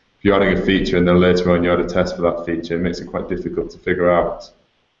 if you're adding a feature and then later on you add a test for that feature, it makes it quite difficult to figure out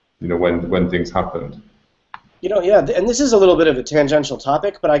when things happened. Yeah, and this is a little bit of a tangential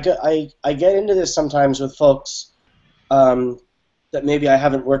topic, but I get into this sometimes with folks that maybe I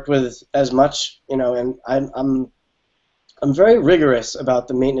haven't worked with as much, and I'm very rigorous about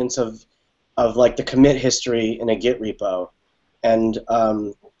the maintenance of like the commit history in a Git repo, and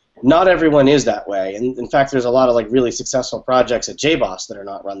not everyone is that way. And in fact, there's a lot of like really successful projects at JBoss that are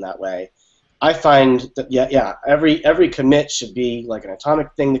not run that way. I find that every commit should be like an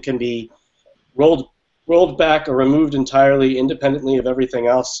atomic thing that can be rolled back or removed entirely independently of everything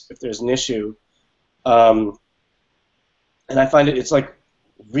else if there's an issue. And I find it's like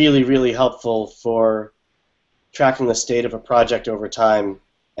really, really helpful for tracking the state of a project over time,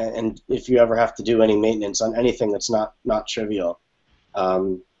 and if you ever have to do any maintenance on anything that's not trivial.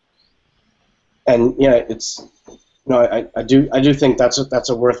 And it's I do think that's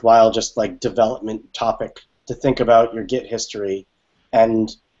a worthwhile just like development topic to think about your Git history,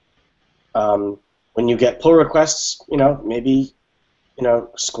 and when you get pull requests, maybe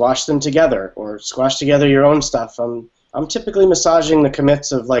squash them together or squash together your own stuff. I'm typically massaging the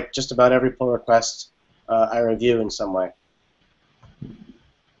commits of like just about every pull request I review in some way.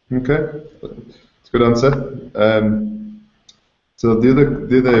 Okay, that's a good answer. So the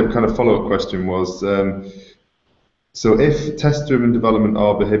other kind of follow-up question was, so if test-driven development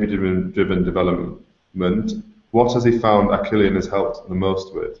or behavior-driven development, what has he found Arquillian has helped the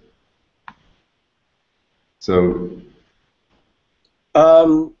most with? So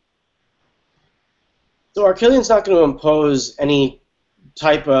Arquillian's not going to impose any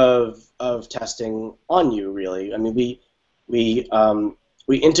type of testing on you, really. I mean, we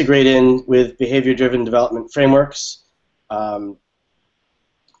integrate in with behavior-driven development frameworks. I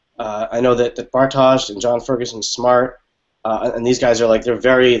know that Bartosz and John Ferguson Smart, and these guys are like they're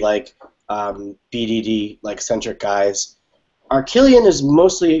very like BDD like centric guys. Arquillian is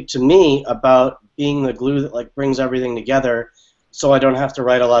mostly to me about being the glue that like brings everything together, so I don't have to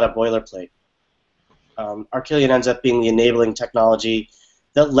write a lot of boilerplate. Arquillian ends up being the enabling technology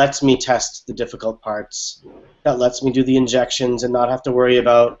that lets me test the difficult parts, that lets me do the injections and not have to worry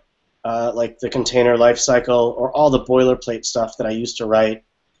about like the container lifecycle or all the boilerplate stuff that I used to write,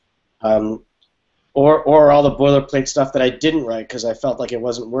 or all the boilerplate stuff that I didn't write because I felt like it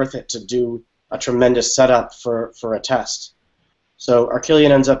wasn't worth it to do a tremendous setup for a test. So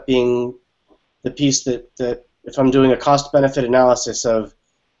Arquillian ends up being the piece that if I'm doing a cost-benefit analysis of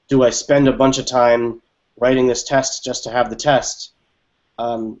do I spend a bunch of time writing this test just to have the test,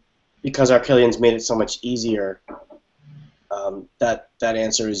 because Arquillian's made it so much easier, that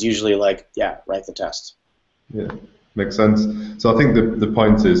answer is usually like, yeah, write the test. Yeah, makes sense. So I think the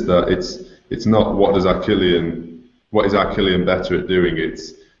point is that it's not what is Arquillian better at doing,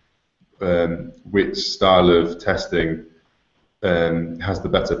 it's which style of testing has the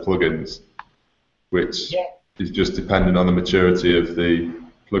better plugins, which is just dependent on the maturity of the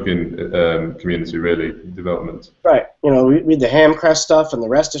plugin community, really, development. Right. We read the Hamcrest stuff and the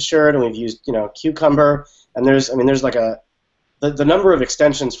Rest Assured, and we've used Cucumber, and there's like the number of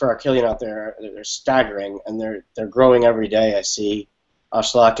extensions for Arquillian out there, they're staggering, and they're growing every day. I see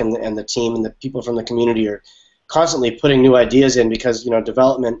Ashlak and the team and the people from the community are constantly putting new ideas in, because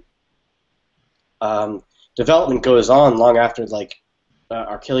development goes on long after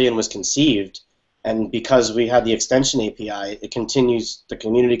Arquillian was conceived, and because we had the extension API, the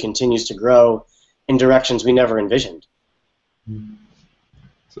community continues to grow in directions we never envisioned.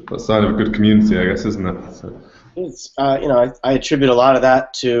 So that's a sign of a good community, I guess, isn't it? So. It's, I attribute a lot of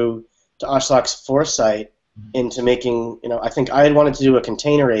that to Ashlak's foresight into making, I think I had wanted to do a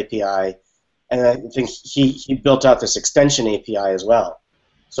container API, and I think he built out this extension API as well.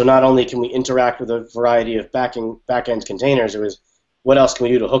 So not only can we interact with a variety of back-end containers, it was what else can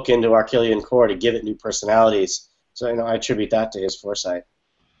we do to hook into Arquillian core to give it new personalities. So I attribute that to his foresight.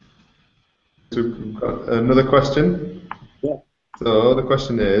 So we've got another question. Yeah. So the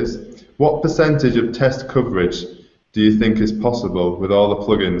question is, what percentage of test coverage do you think is possible with all the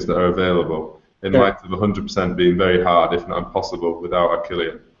plugins that are available, in light of 100% being very hard, if not impossible, without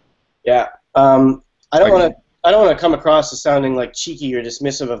Arquillian? Yeah. I don't want to come across as sounding like cheeky or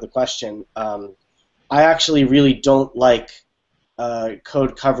dismissive of the question. I actually really don't like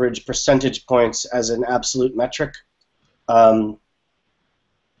code coverage percentage points as an absolute metric.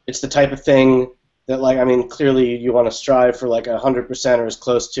 It's the type of thing that, clearly you want to strive for 100% or as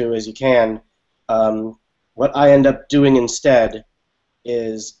close to as you can. What I end up doing instead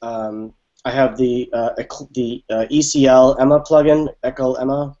is I have the ECL Emma plugin, Echo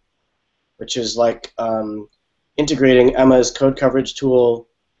Emma, which is integrating Emma's code coverage tool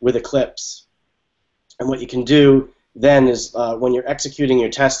with Eclipse. And what you can do then is when you're executing your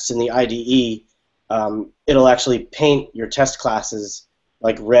tests in the IDE, it'll actually paint your test classes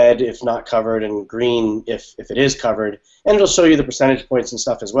like red if not covered and green if it is covered, and it'll show you the percentage points and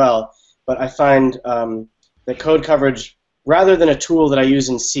stuff as well. But I find that code coverage, rather than a tool that I use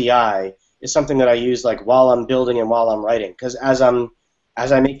in CI, is something that I use while I'm building and while I'm writing. Because as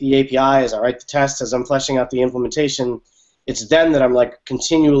I make the API, as I write the tests, as I'm fleshing out the implementation, it's then that I'm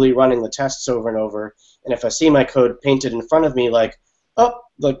continually running the tests over and over. And if I see my code painted in front of me,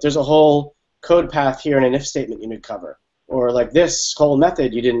 there's a whole code path here in an if statement you need to cover, or this whole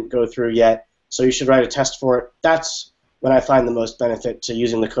method you didn't go through yet, so you should write a test for it. That's when I find the most benefit to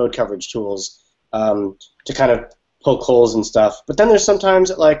using the code coverage tools to kind of poke holes and stuff. But then there's sometimes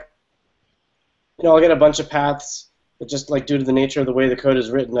that I'll get a bunch of paths that just due to the nature of the way the code is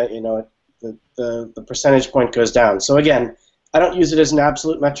written, the percentage point goes down. So again, I don't use it as an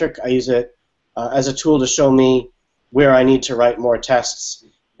absolute metric. I use it as a tool to show me where I need to write more tests,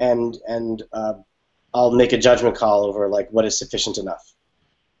 and I'll make a judgment call over what is sufficient enough.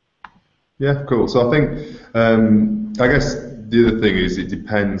 Yeah, cool. So I think I guess the other thing is it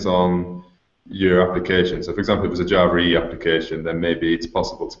depends on your application. So for example, if it's a Java EE application, then maybe it's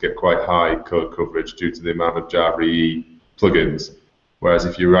possible to get quite high code coverage due to the amount of Java EE plugins. Whereas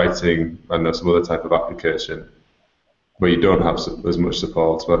if you're writing, I don't know, some other type of application where you don't have as much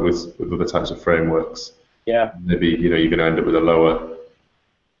support, but with other types of frameworks, yeah, maybe you're going to end up with a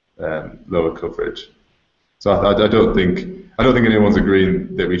lower coverage. So I don't think anyone's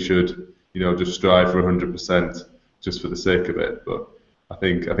agreeing that we should just strive for 100% just for the sake of it. But I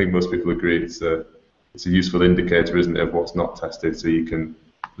think most people agree it's a useful indicator, isn't it, of what's not tested, so you can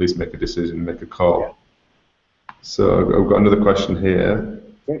at least make a decision, make a call. Yeah. So I've got another question here.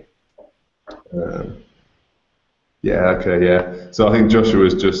 So I think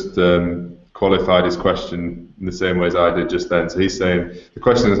Joshua's just qualified his question in the same way as I did just then. So he's saying the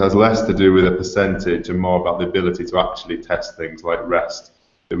question has less to do with a percentage and more about the ability to actually test things like REST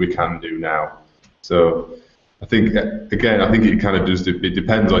that we can do now. So I think, again, it kind of it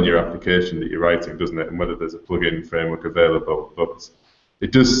depends on your application that you're writing, doesn't it, and whether there's a plugin framework available. But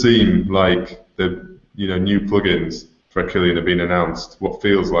it does seem like the new plugins for Arquillian have been announced what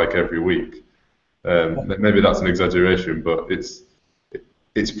feels like every week. Maybe that's an exaggeration, but it's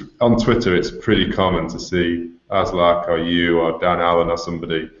on Twitter. It's pretty common to see Aslak or you or Dan Allen or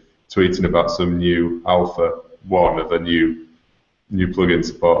somebody tweeting about some new alpha 1 of a new plugin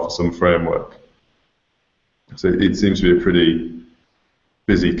support for some framework. So it seems to be a pretty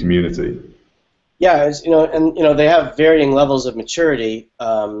busy community. Yeah, they have varying levels of maturity.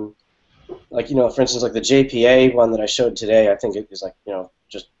 For instance, the JPA one that I showed today, I think it is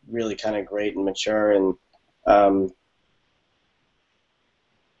just really kind of great and mature, and the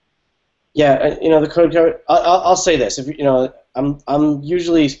code coverage. I'll say this: I'm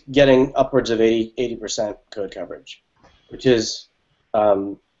usually getting upwards of 80% code coverage, which is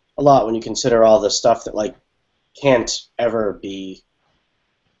a lot when you consider all the stuff that like can't ever be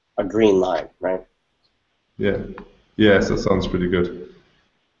a green line, right? Yeah. Yes, that sounds pretty good.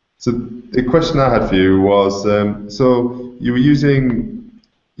 So the question I had for you was, so you were using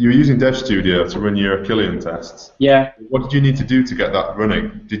Dev Studio to run your Arquillian tests. Yeah. What did you need to do to get that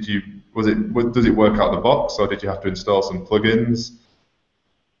running? Does it work out of the box, or did you have to install some plugins?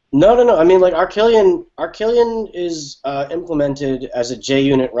 No. I mean, like Arquillian is implemented as a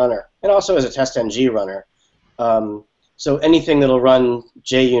JUnit runner and also as a TestNG runner. So anything that'll run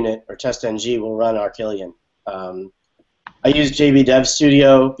JUnit or TestNG will run Arquillian. I use JB Dev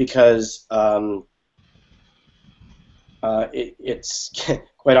Studio because it's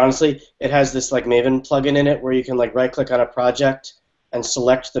quite honestly, it has this like Maven plugin in it where you can like right-click on a project and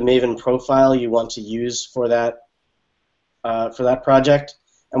select the Maven profile you want to use for that project.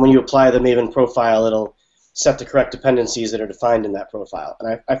 And when you apply the Maven profile, it'll set the correct dependencies that are defined in that profile.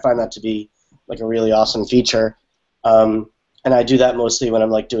 And I find that to be like a really awesome feature. And I do that mostly when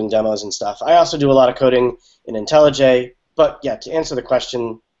I'm like doing demos and stuff. I also do a lot of coding in IntelliJ. But yeah, to answer the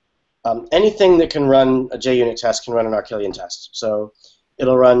question, anything that can run a JUnit test can run an Arquillian test. So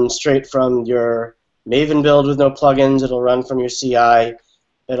it'll run straight from your Maven build with no plugins. It'll run from your CI.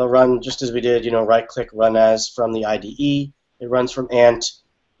 It'll run just as we did, right-click run as from the IDE. It runs from Ant.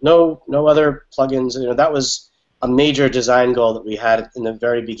 No other plugins. That was a major design goal that we had in the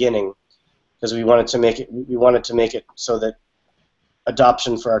very beginning because we wanted to make it so that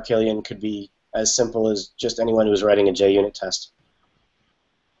adoption for Arquillian could be as simple as just anyone who was writing a JUnit test.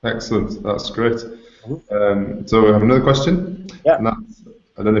 Excellent, that's great. So we have another question. Yeah. And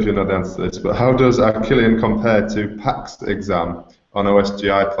I don't know if you know the answer to this, but how does Arquillian compare to PAX exam on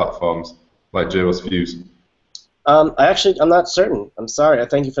OSGI platforms like JBoss Fuse? I'm not certain. I'm sorry. I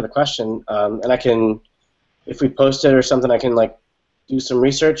thank you for the question, and I can, if we post it or something, I can like do some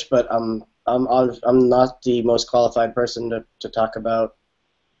research. But I'm not the most qualified person to talk about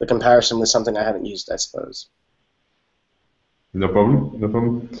the comparison with something I haven't used, I suppose. No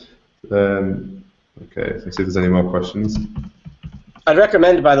problem. Okay, let's see if there's any more questions. I'd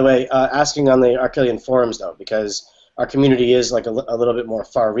recommend, by the way, asking on the Arquillian forums, though, because our community is like a little bit more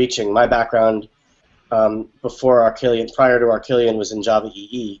far-reaching. My background prior to Arquillian, was in Java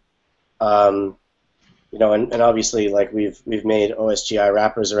EE. And obviously, like we've made OSGI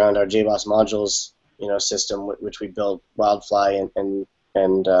wrappers around our JBoss modules, system, which we build Wildfly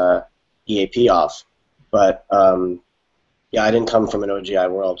and EAP off. But yeah, I didn't come from an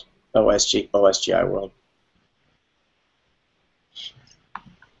OSGI world.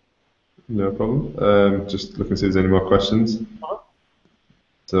 No problem. Just looking to see if there's any more questions.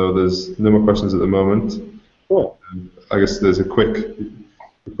 So there's no more questions at the moment. Cool. I guess there's we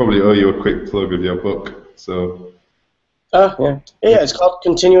probably owe you a quick plug of your book. So. Yeah, it's called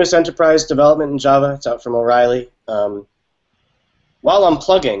Continuous Enterprise Development in Java. It's out from O'Reilly. While I'm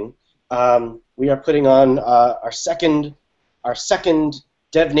plugging, we are putting on our second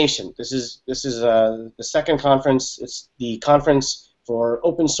Dev Nation. This is the second conference. It's the conference for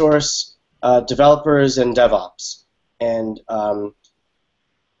open source developers and DevOps. And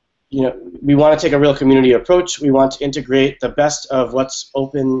we want to take a real community approach. We want to integrate the best of what's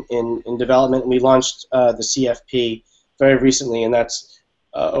open in development. And we launched the CFP very recently, and that's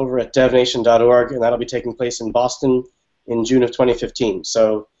over at devnation.org, and that'll be taking place in Boston in June of 2015.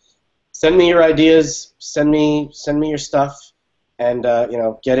 So send me your ideas, send me your stuff, and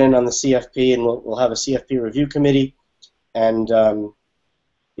get in on the CFP, and we'll have a CFP review committee, and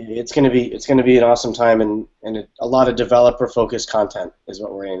it's going to be an awesome time, and a lot of developer focused content is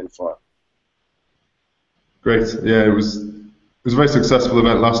what we're aiming for. Great. Yeah, it was a very successful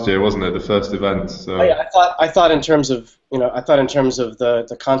event last year, wasn't it? The first event. So. Oh, yeah, I thought in terms of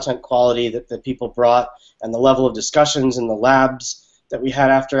the content quality that people brought and the level of discussions and the labs that we had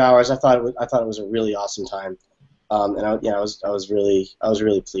after hours. I thought it was a really awesome time, and I was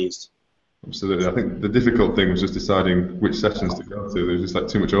really pleased. Absolutely. I think the difficult thing was just deciding which sessions to go to. There was just like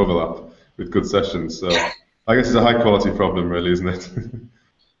too much overlap with good sessions. So I guess it's a high quality problem, really, isn't it?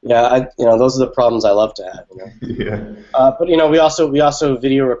 Yeah, those are the problems I love to have. Yeah. But we also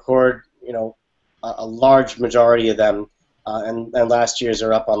video record a large majority of them, and last year's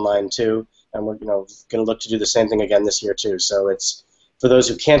are up online too, and we're going to look to do the same thing again this year too. So it's for those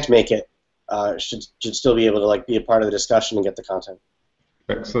who can't make it, should still be able to like be a part of the discussion and get the content.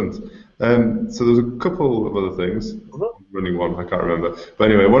 Excellent. So there's a couple of other things. Running one, I can't remember. But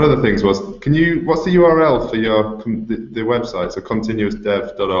anyway, one of the things was, what's the URL for the website? So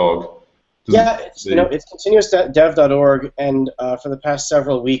continuousdev.org. Yeah, it's continuousdev.org, and for the past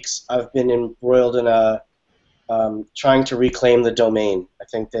several weeks, I've been embroiled in a trying to reclaim the domain. I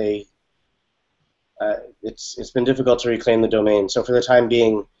think it's been difficult to reclaim the domain. So for the time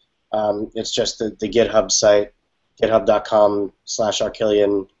being, it's just the GitHub site,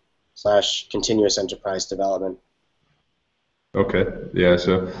 github.com/Arquillian/continuous enterprise development. Okay, yeah,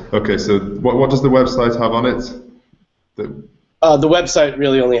 sure. Okay, so what does the website have on it? The website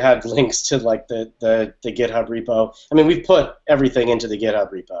really only had links to like the GitHub repo. I mean, we've put everything into the GitHub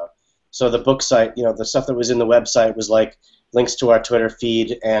repo. So the book site, the stuff that was in the website was like links to our Twitter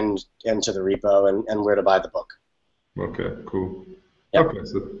feed and to the repo and where to buy the book. Okay, cool. Yep. Okay,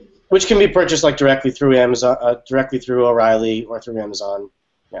 so which can be purchased like directly through Amazon, directly through O'Reilly or through Amazon.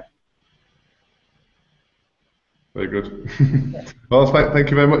 Yeah. Very good. Well, thank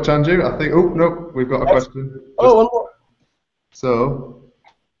you very much, Andrew. I think. Oh no, we've got a question. One more. So,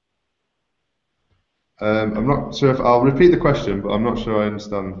 I'm not sure if I'll repeat the question, but I'm not sure I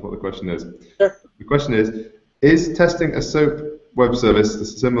understand what the question is. Sure. The question is testing a SOAP web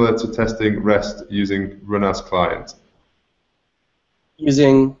service similar to testing REST using Run as Client?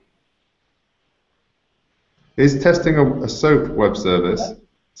 Is testing a SOAP web service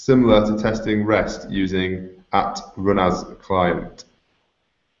similar to testing REST using @Run as Client?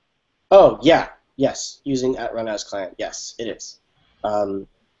 Oh, yeah. Yes, using @Run as Client. Yes, it is.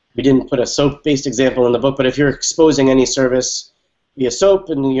 We didn't put a SOAP-based example in the book, but if you're exposing any service via SOAP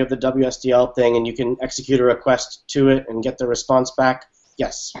and you have the WSDL thing and you can execute a request to it and get the response back,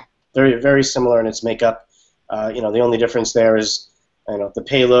 yes, very, very similar in its makeup. The only difference there is the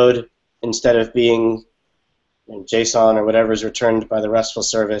payload, instead of being JSON or whatever is returned by the RESTful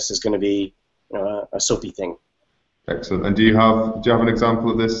service, is going to be a SOAPy thing. Excellent. And do you have an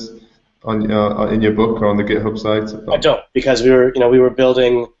example of this on in your book or on the GitHub site? I don't, because we were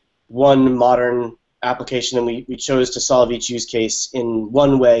building one modern application and we chose to solve each use case in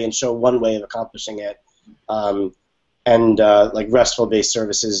one way and show one way of accomplishing it. Like RESTful-based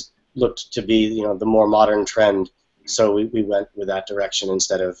services looked to be the more modern trend, so we went with that direction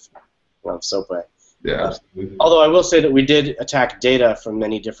instead of SOAP way. Yeah, absolutely. Although I will say that we did attack data from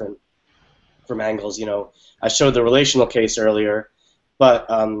many different angles. I showed the relational case earlier, but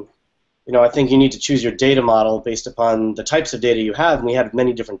I think you need to choose your data model based upon the types of data you have, and we had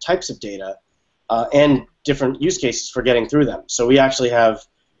many different types of data and different use cases for getting through them. So we actually have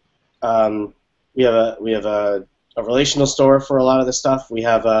a relational store for a lot of the stuff. We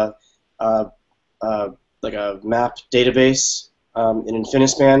have like a map database in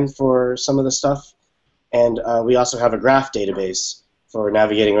Infinispan for some of the stuff, and we also have a graph database for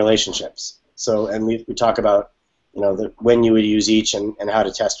navigating relationships. So, and we talk about when you would use each and how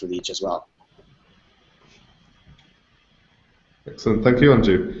to test with each as well. Excellent. Thank you,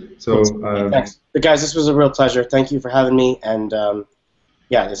 Andrew. So, thanks. But guys, this was a real pleasure. Thank you for having me, and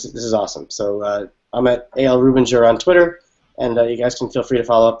yeah, this is awesome. So I'm at AL Rubinger on Twitter, and you guys can feel free to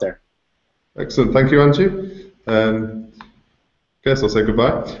follow up there. Excellent. Thank you, Andrew. Okay, so I'll say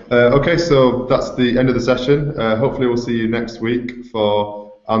goodbye. Okay, so that's the end of the session. Hopefully we'll see you next week for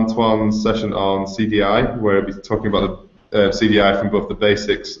Antoine's session on CDI, where we'll be talking about the CDI from both the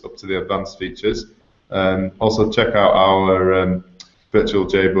basics up to the advanced features. Also check out our virtual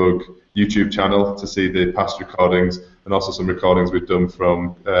JBug YouTube channel to see the past recordings, and also some recordings we've done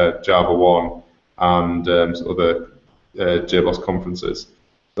from Java 1 and some other JBoss conferences.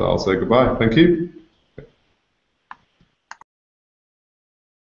 So I'll say goodbye. Thank you.